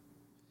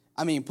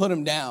 I mean, put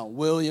them down.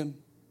 William,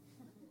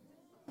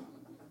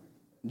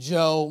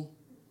 Joe,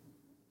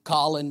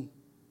 Colin.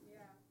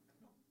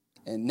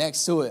 And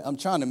next to it, I'm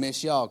trying to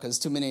miss y'all because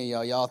too many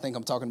of y'all think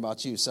I'm talking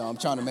about you. So I'm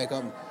trying to make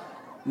up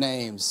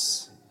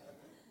names.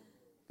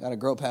 Got to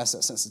grow past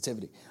that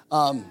sensitivity.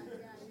 You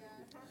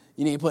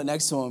need to put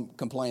next to him,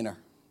 complainer.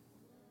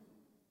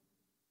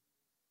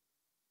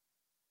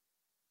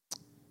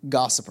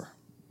 Gossiper.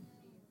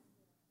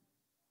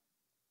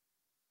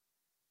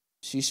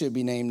 She should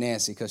be named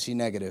Nancy because she's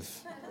negative.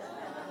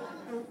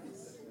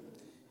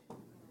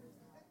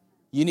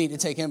 You need to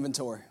take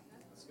inventory.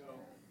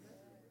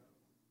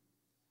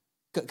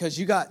 Because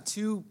you got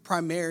 2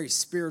 primary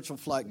spiritual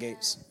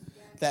floodgates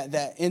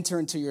that enter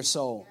into your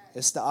soul.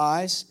 It's the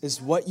eyes,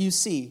 it's what you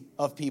see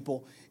of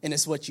people, and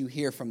it's what you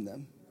hear from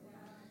them.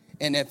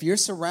 And if you're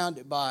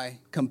surrounded by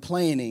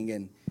complaining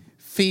and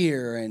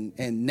fear and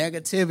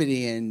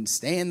negativity and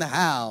stay in the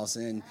house,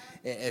 and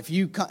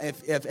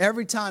if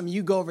every time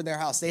you go over their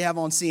house, they have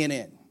on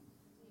CNN,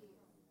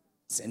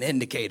 it's an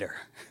indicator.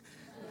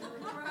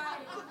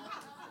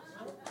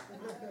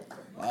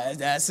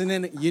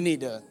 You need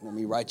to, let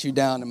me write you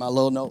down in my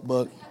little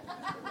notebook.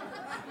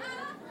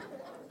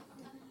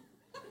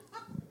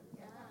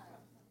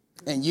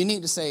 And you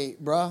need to say,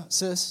 bruh,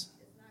 sis,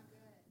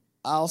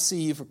 I'll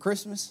see you for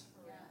Christmas.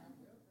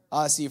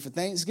 I'll see you for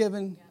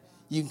Thanksgiving.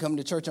 You can come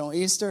to church on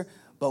Easter,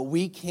 but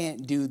we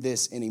can't do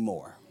this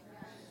anymore.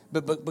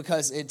 But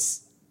because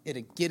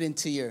it'll get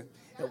into your,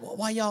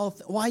 why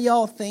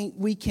y'all think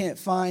we can't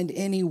find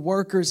any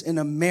workers in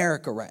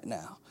America right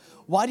now?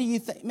 Why do you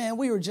think, man,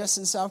 we were just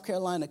in South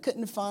Carolina,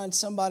 couldn't find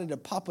somebody to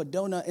pop a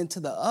donut into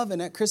the oven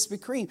at Krispy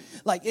Kreme.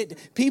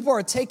 People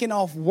are taking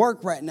off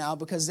work right now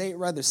because they'd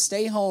rather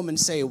stay home and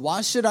say,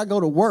 why should I go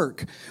to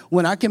work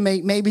when I can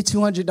make maybe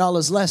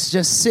 $200 less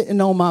just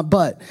sitting on my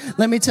butt?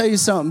 Let me tell you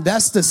something.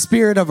 That's the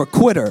spirit of a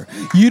quitter.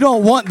 You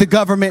don't want the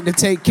government to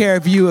take care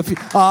of you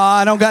if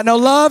I don't got no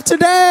love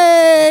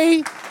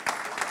today.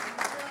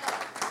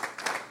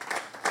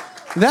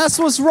 That's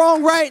what's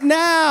wrong right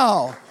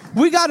now.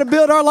 We got to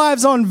build our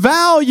lives on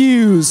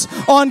values,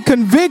 on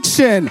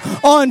conviction,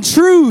 on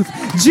truth.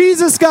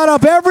 Jesus got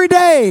up every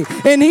day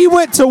and he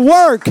went to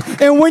work.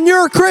 And when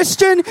you're a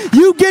Christian,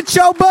 you get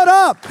your butt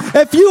up.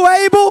 If you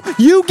able,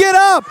 you get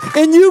up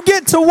and you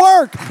get to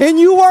work and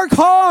you work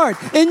hard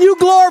and you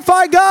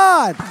glorify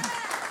God.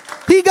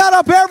 He got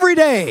up every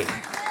day.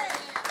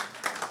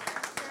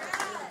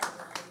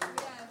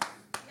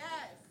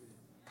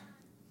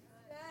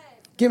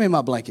 Give me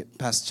my blanket,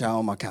 Pastor Chow,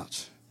 on my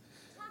couch.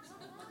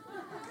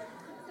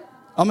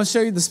 I'm going to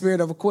show you the spirit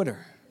of a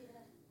quitter.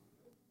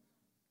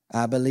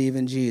 I believe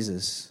in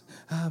Jesus.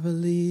 I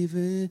believe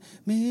in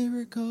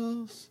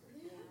miracles.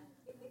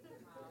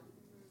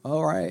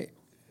 All right.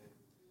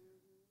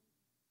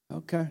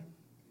 Okay.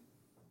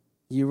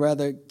 You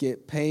rather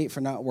get paid for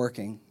not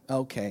working.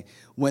 Okay.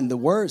 When the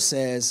word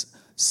says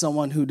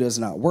someone who does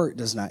not work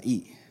does not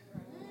eat.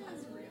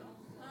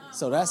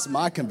 So that's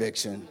my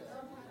conviction.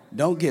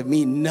 Don't give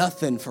me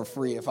nothing for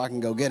free if I can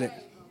go get it.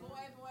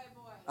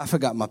 I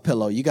forgot my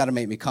pillow. You got to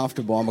make me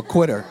comfortable. I'm a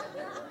quitter.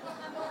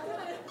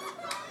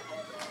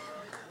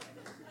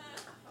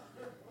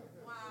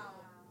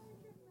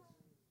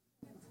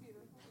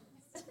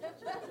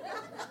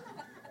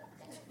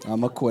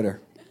 I'm a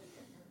quitter.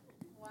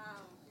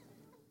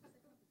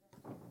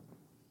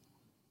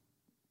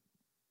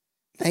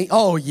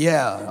 Oh,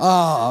 yeah.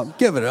 Oh,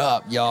 give it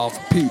up, y'all,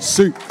 for Pete's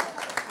sake.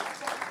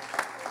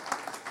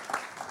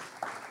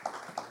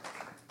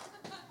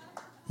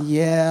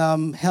 Yeah,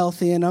 I'm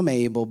healthy and I'm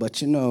able, but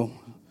the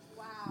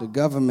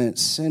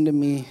government's sending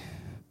me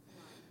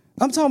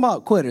I'm talking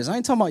about quitters. I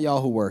ain't talking about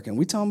y'all who working.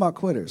 We talking about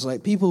quitters,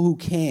 like people who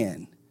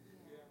can.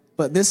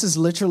 But this is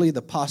literally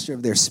the posture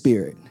of their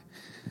spirit.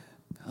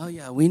 Oh,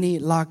 yeah, we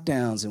need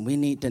lockdowns and we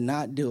need to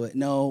not do it.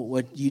 No,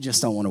 what you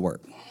just don't want to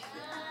work.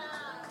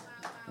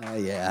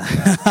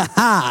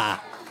 Yeah.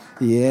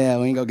 Yeah,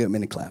 we ain't going to get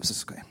many claps.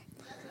 It's okay.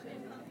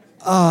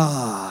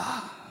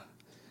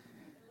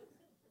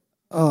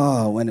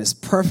 When it's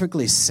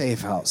perfectly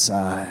safe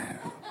outside,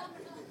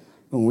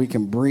 when we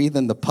can breathe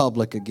in the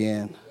public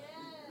again.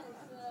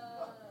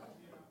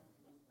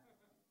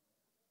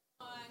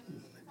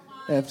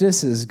 If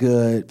this is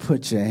good,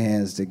 put your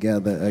hands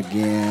together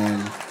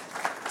again.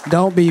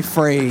 Don't be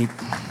afraid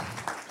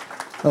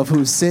of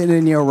who's sitting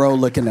in your row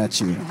looking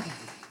at you.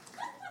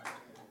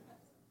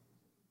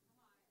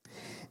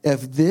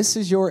 If this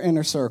is your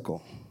inner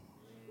circle,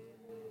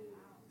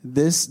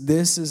 this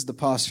is the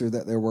posture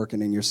that they're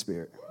working in your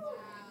spirit.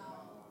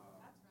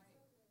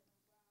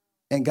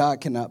 And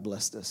God cannot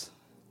bless this.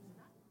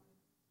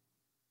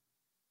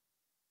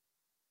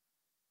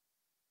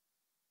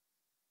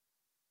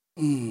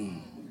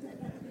 I'm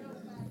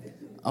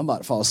about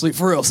to fall asleep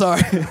for real,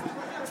 sorry.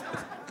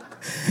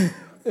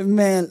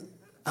 Man,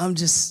 1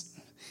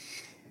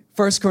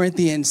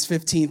 Corinthians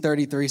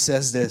 15:33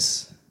 says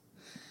this.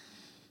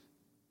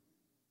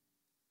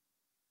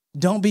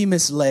 Don't be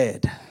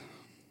misled.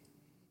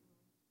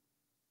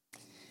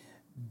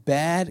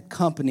 Bad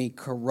company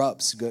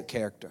corrupts good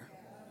character.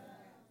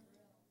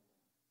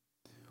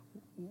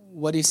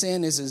 What he's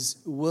saying is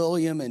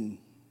William and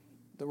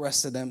the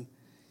rest of them,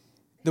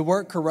 the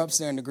word corrupts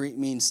there in the Greek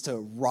means to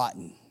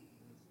rotten.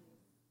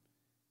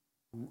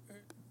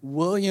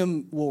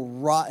 William will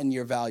rotten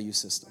your value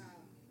system.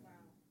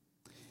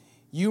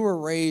 You were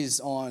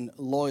raised on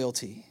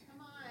loyalty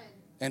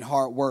and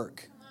hard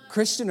work.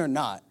 Christian or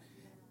not,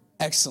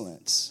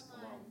 excellence,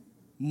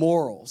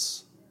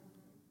 morals,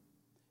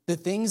 the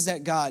things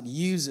that God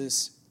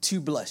uses to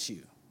bless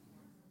you.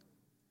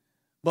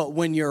 But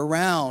when you're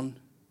around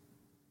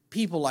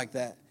people like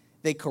that,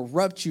 they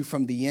corrupt you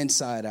from the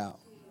inside out.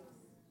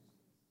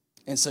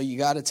 And so you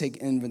got to take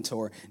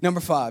inventory. Number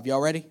 5, y'all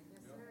ready?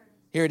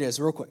 Here it is,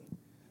 real quick.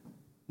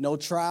 No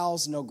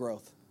trials, no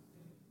growth.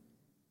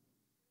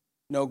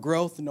 No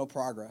growth, no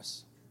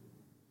progress.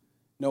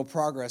 No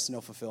progress,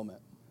 no fulfillment.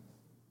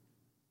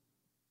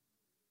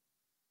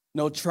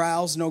 No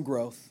trials, no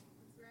growth.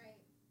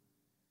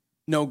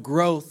 No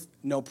growth,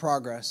 no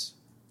progress.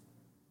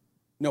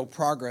 No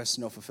progress,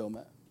 no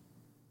fulfillment.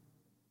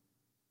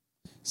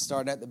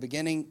 Start at the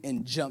beginning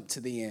and jump to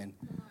the end.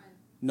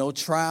 No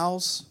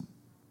trials,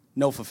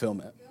 no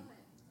fulfillment.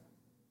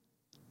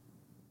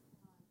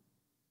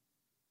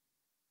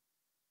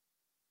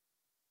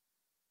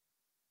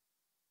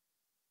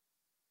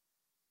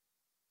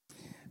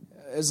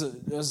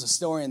 There's a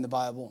story in the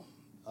Bible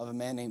of a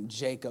man named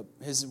Jacob.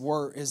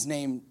 His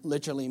name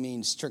literally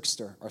means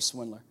trickster or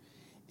swindler.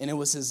 And it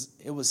was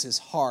his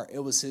heart, it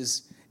was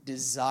his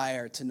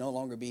desire to no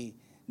longer be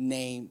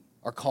named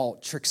or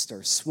called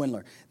trickster,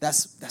 swindler.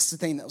 That's the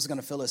thing that was going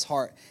to fill his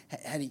heart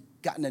had he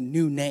gotten a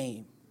new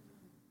name.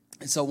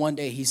 And so one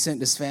day he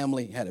sent his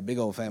family, had a big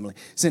old family,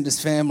 sent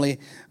his family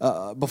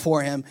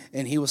before him,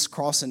 and he was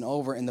crossing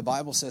over. And the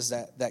Bible says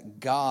that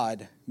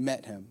God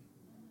met him.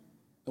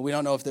 And we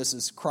don't know if this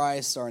is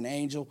Christ or an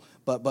angel,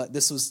 but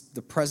this was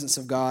the presence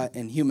of God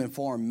in human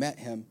form met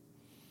him.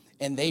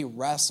 And they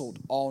wrestled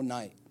all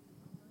night.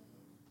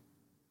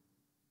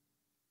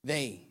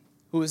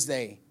 Who is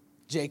they?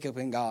 Jacob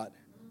and God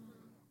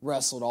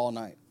wrestled all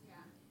night.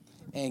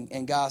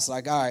 And God's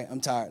like, all right, I'm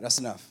tired. That's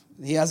enough.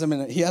 He has him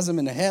in a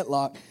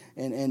headlock,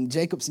 and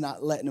Jacob's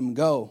not letting him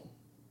go,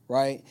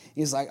 right?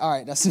 He's like, all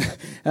right,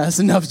 that's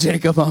enough,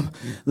 Jacob.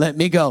 Let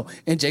me go.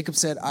 And Jacob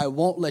said, I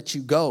won't let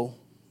you go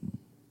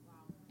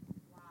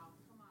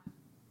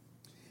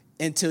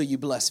until you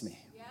bless me.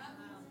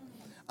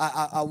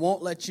 I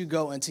won't let you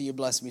go until you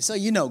bless me. So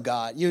you know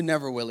God, you're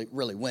never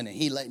really winning.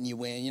 He letting you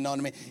win, you know what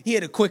I mean? He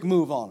had a quick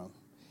move on him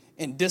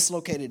and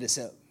dislocated his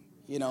hip,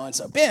 and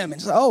so bam,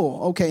 and so,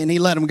 oh, okay, and he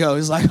let him go.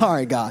 He's like, all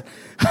right, God,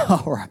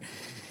 all right.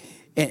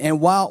 And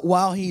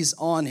while he's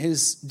on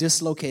his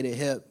dislocated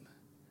hip,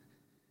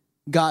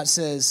 God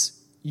says,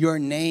 your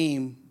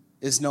name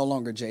is no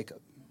longer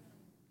Jacob.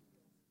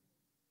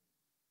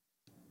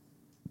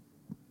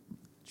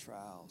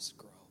 Trials,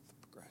 growth,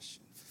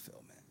 progression,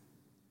 fulfillment.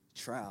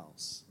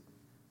 Trials,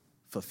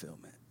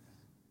 fulfillment.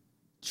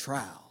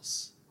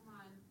 Trials,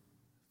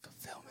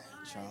 fulfillment.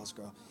 Trials,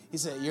 growth. He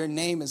said, your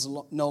name is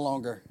no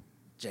longer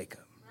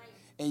Jacob.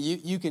 And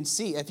you can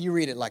see, if you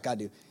read it like I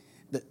do,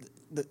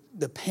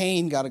 the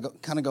pain got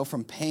to go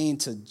from pain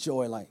to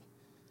joy. Like,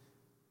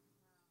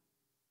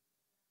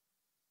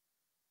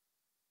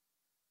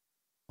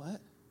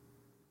 what?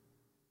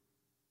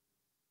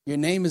 Your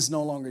name is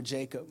no longer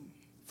Jacob.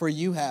 For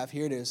you have,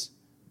 here it is,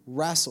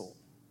 wrestled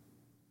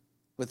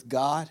with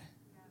God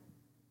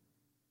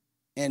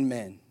and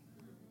men.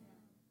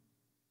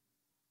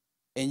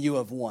 And you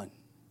have won.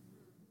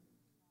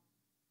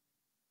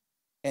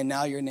 And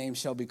now your name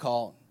shall be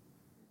called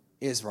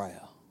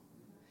Israel.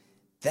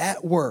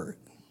 That word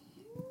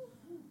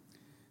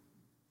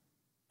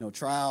no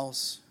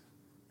trials,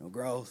 no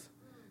growth,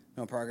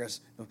 no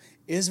progress. No.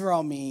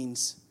 Israel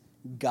means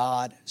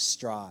God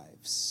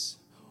strives.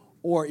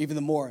 Or even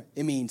the more,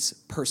 it means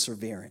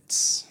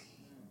perseverance.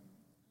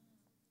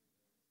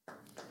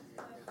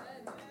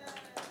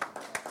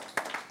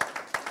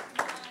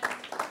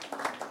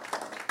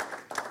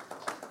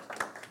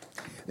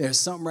 There's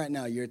something right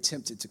now you're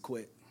tempted to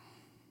quit.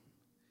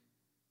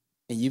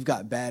 And you've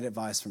got bad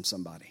advice from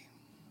somebody.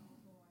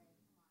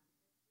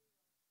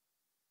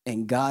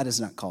 And God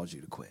has not called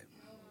you to quit.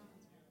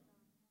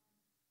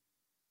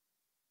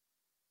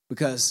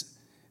 Because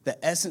the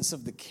essence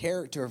of the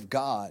character of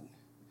God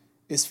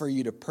is for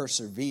you to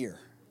persevere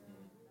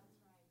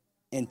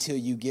until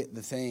you get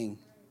the thing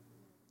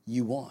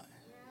you want.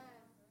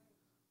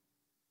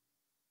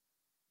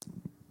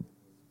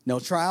 No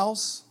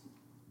trials,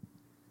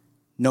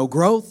 no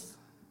growth,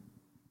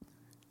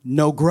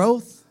 no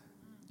growth,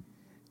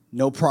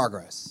 no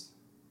progress.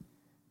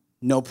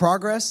 No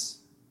progress,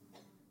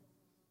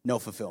 no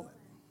fulfillment.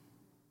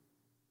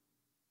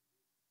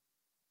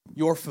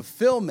 Your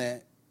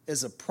fulfillment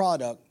is a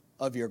product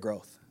of your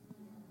growth.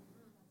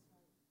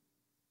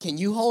 Can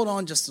you hold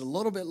on just a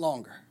little bit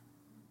longer?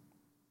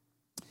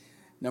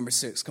 Number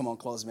 6, come on,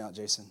 close me out,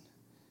 Jason.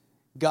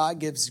 God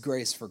gives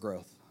grace for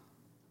growth.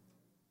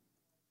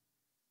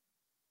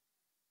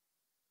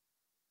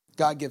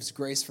 God gives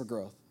grace for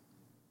growth.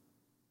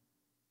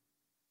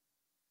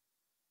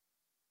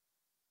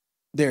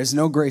 There is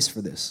no grace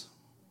for this.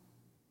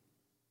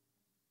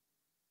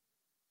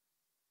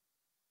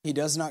 He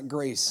does not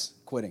grace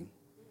quitting.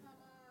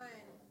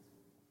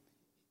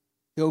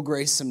 He'll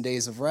grace some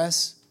days of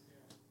rest,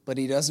 but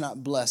he does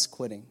not bless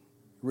quitting.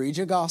 Read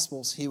your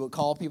Gospels. He would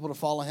call people to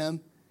follow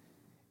him,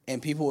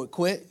 and people would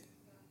quit.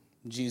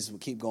 Jesus would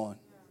keep going.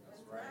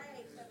 That's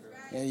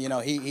right.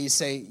 And, he'd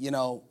say,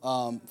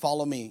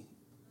 follow me.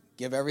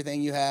 Give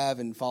everything you have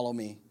and follow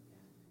me.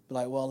 Be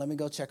like, well, let me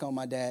go check on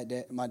my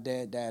dead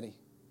daddy.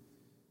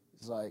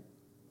 It's like,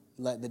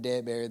 let the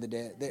dead bury the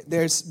dead.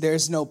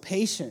 There's no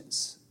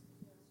patience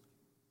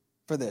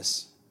for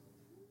this.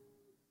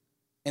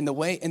 In the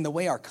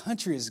way our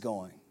country is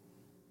going,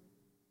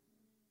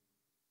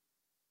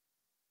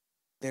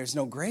 there's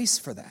no grace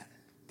for that.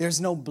 There's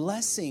no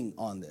blessing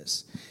on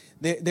this.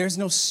 There's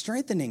no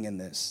strengthening in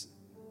this.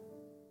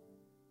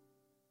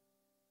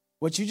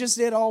 What you just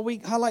did all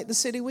week, Highlight the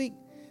City week,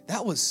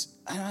 that was,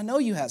 and I know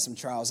you had some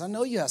trials. I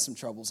know you had some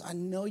troubles. I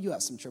know you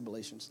had some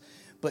tribulations.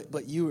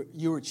 But you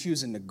were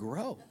choosing to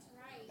grow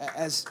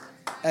as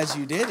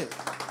you did it.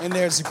 And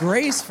there's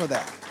grace for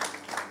that.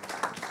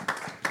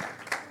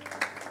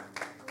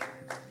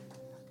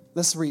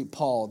 Let's read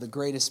Paul, the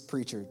greatest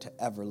preacher to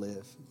ever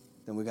live.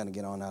 Then we're going to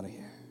get on out of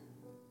here.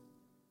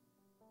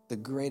 The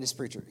greatest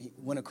preacher. He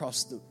went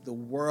across the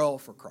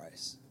world for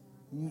Christ.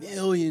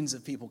 Millions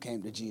of people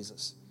came to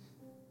Jesus.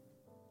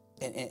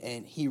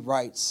 And he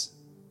writes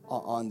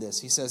on this.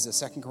 He says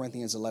in 2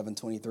 Corinthians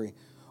 11:23,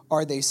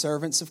 are they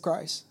servants of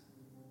Christ?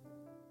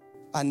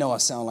 I know I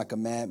sound like a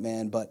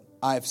madman, but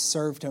I've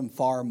served him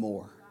far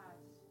more.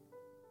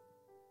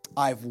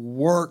 I've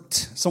worked.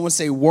 Someone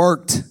say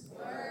worked.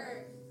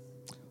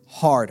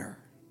 Harder.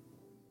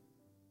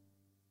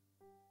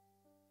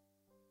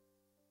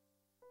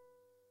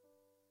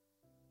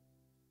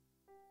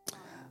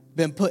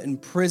 Been put in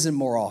prison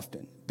more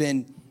often.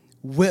 Been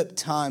whipped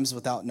times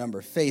without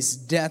number.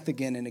 Faced death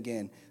again and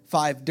again.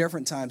 5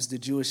 different times the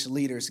Jewish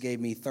leaders gave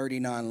me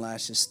 39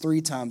 lashes.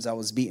 3 times I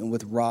was beaten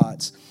with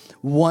rods.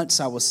 Once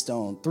I was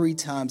stoned. 3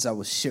 times I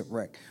was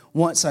shipwrecked.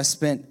 Once I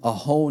spent a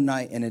whole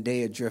night and a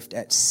day adrift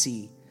at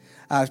sea.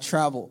 I've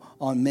traveled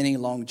on many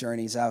long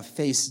journeys. I've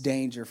faced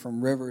danger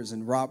from rivers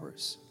and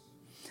robbers.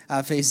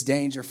 I've faced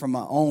danger from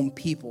my own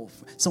people.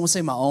 Someone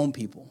say my own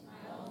people.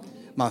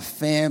 My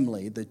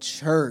family, the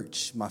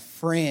church, my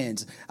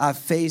friends. I've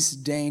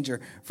faced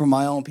danger from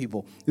my own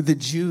people, the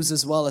Jews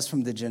as well as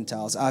from the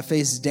Gentiles. I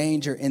faced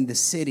danger in the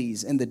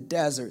cities, in the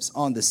deserts,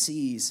 on the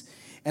seas.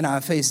 And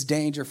I faced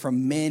danger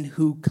from men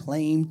who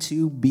claim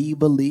to be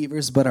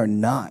believers but are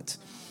not.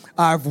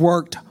 I've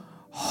worked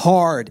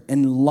hard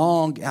and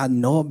long. I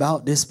know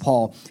about this,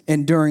 Paul,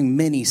 enduring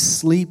many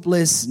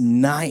sleepless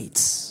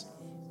nights.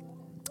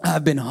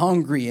 I've been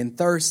hungry and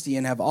thirsty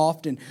and have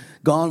often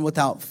gone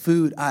without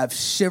food. I've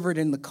shivered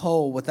in the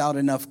cold without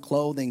enough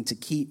clothing to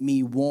keep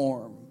me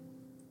warm.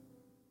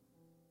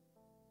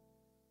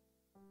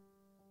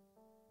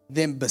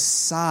 Then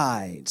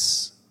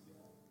besides,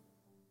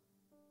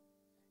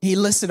 he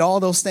listed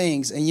all those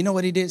things. And you know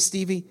what he did,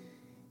 Stevie?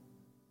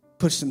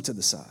 Pushed them to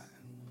the side.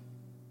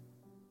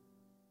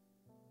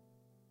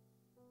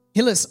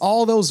 He lists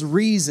all those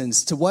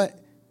reasons to what?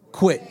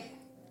 Quit.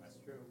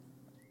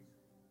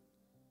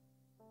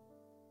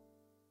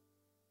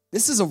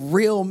 This is a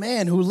real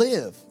man who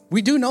lived.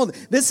 We do know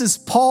that. This is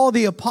Paul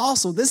the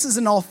apostle. This is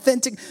an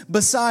authentic,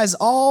 besides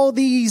all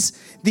these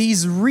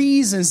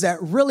reasons that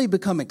really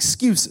become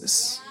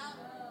excuses.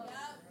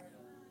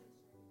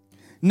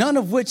 None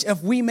of which,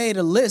 if we made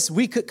a list,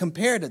 we could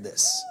compare to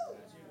this.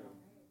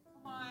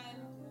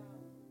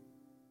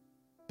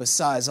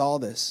 Besides all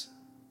this,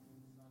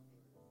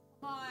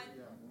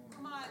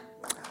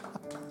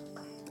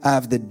 I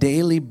have the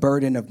daily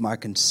burden of my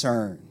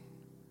concern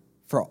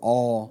for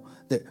all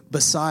that.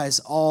 Besides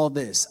all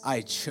this,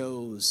 I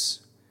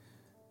chose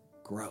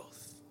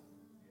growth.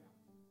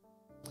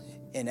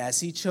 And as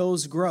he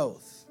chose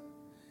growth,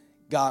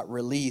 God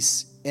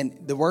released, and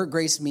the word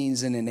grace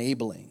means an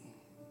enabling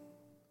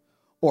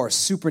or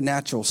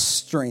supernatural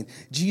strength.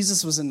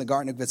 Jesus was in the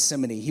Garden of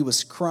Gethsemane. He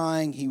was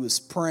crying, he was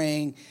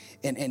praying,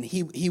 and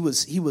he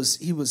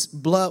was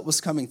blood was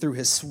coming through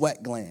his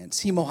sweat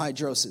glands,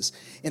 hemohydrosis.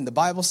 And the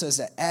Bible says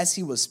that as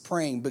he was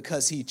praying,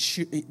 because he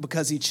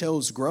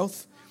chose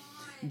growth,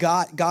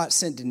 God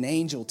sent an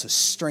angel to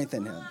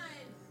strengthen him.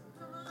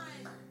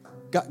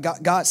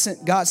 God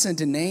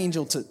sent an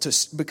angel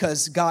to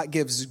because God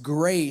gives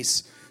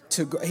grace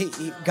to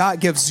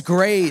God gives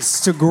grace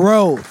to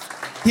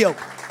growth.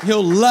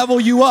 He'll level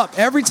you up.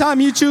 Every time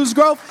you choose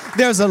growth,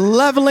 there's a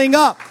leveling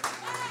up.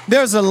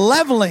 There's a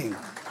leveling.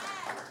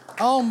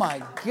 Oh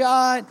my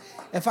God.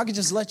 If I could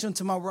just let you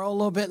into my world a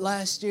little bit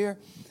last year,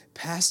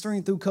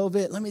 pastoring through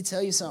COVID, let me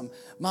tell you something.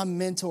 My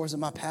mentors and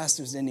my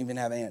pastors didn't even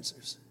have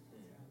answers.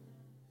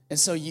 And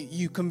so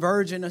you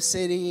converge in a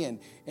city and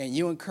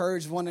you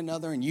encourage one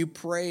another and you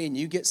pray and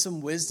you get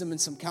some wisdom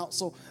and some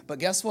counsel. But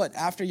guess what?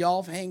 After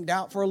y'all have hanged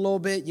out for a little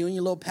bit, you and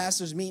your little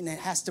pastors meeting, it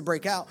has to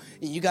break out.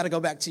 And you got to go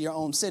back to your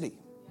own city.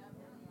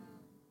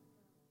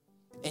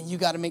 And you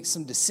got to make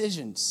some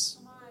decisions.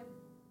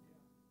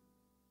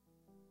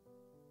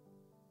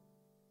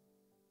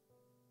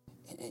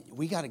 And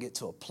we got to get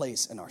to a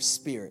place in our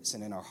spirits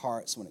and in our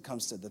hearts when it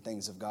comes to the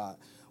things of God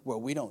where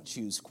we don't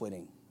choose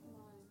quitting.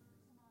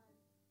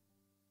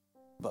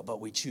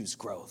 But we choose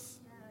growth.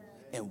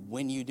 And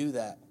when you do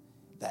that,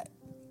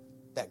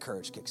 that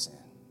courage kicks in.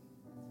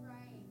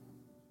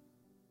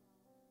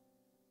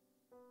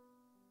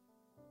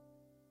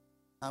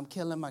 I'm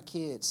killing my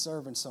kids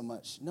serving so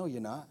much. No,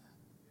 you're not.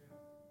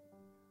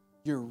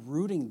 You're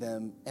rooting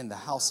them in the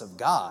house of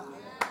God.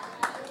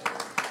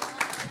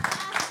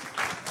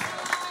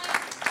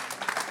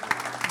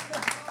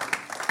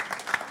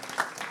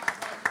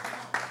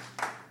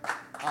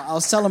 I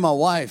was telling my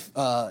wife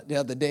the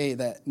other day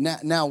that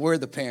now we're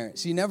the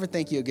parents. You never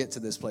think you'll get to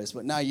this place,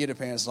 but now you're the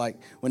parents. Like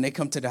when they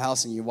come to the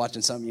house and you're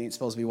watching something you ain't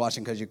supposed to be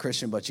watching because you're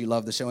Christian, but you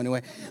love the show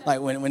anyway. Like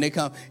when they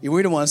come,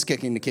 we're the ones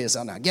kicking the kids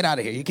out. Now get out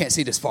of here. You can't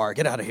see this far.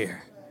 Get out of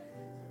here.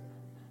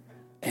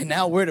 And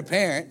now we're the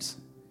parents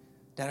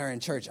that are in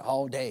church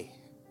all day.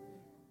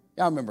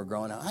 Y'all remember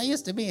growing up? I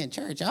used to be in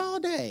church all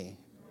day.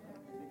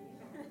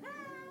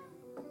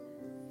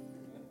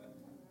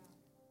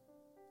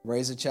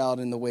 Raise a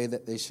child in the way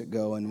that they should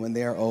go, and when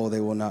they are old,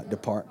 they will not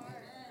depart.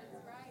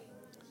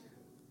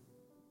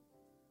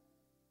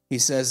 He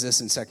says this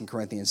in 2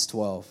 Corinthians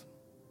 12.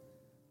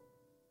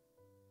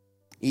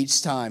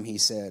 Each time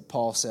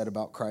Paul said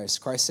about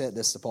Christ said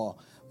this to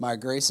Paul, my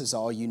grace is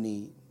all you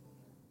need.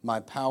 My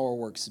power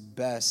works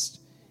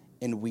best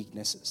in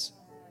weaknesses.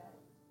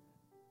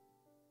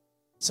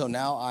 So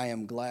now I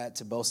am glad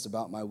to boast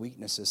about my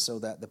weaknesses so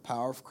that the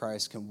power of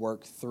Christ can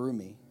work through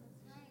me.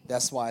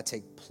 That's why I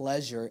take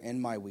pleasure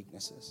in my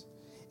weaknesses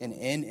and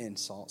in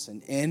insults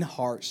and in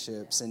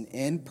hardships and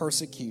in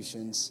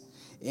persecutions,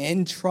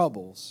 in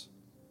troubles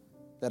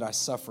that I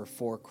suffer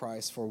for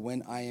Christ. For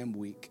when I am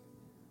weak,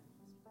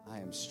 I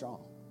am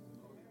strong.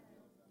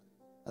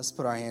 Let's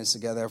put our hands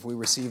together if we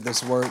receive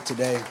this word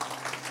today.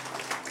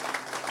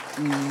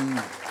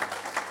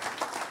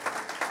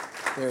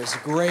 There's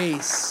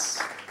grace.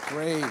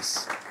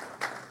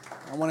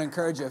 I want to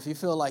encourage you, if you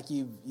feel like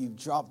you've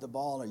dropped the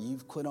ball or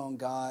you've quit on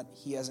God,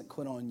 he hasn't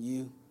quit on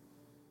you,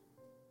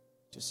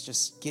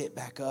 just get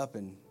back up.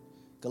 And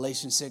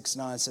Galatians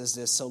 6:9 says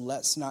this, so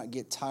let's not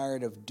get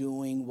tired of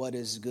doing what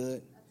is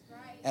good.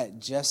 At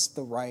just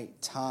the right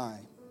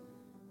time,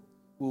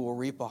 we will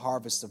reap a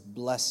harvest of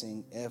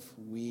blessing if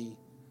we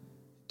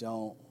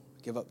don't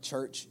give up.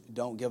 Church,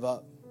 don't give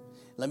up.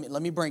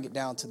 Let me bring it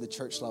down to the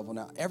church level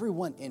now.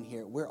 Everyone in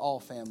here, we're all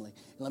family.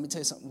 And let me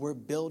tell you something, we're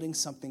building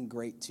something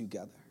great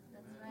together.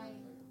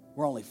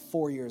 We're only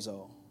 4 years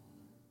old.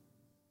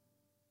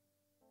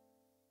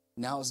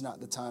 Now is not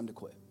the time to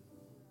quit.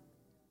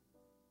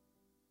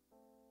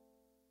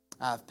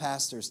 I have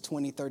pastors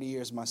 20, 30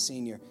 years my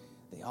senior.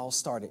 They all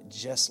started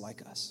just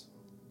like us.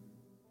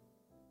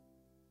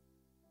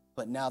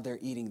 But now they're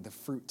eating the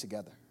fruit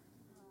together.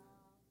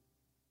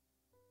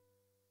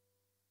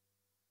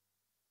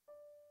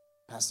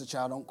 Pastor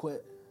Child, don't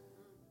quit.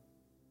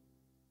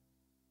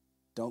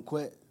 Don't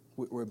quit.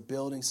 We're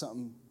building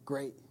something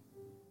great.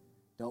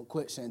 Don't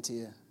quit,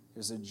 Shantia.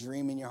 There's a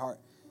dream in your heart.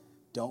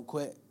 Don't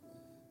quit.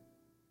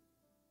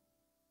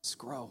 Let's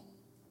grow.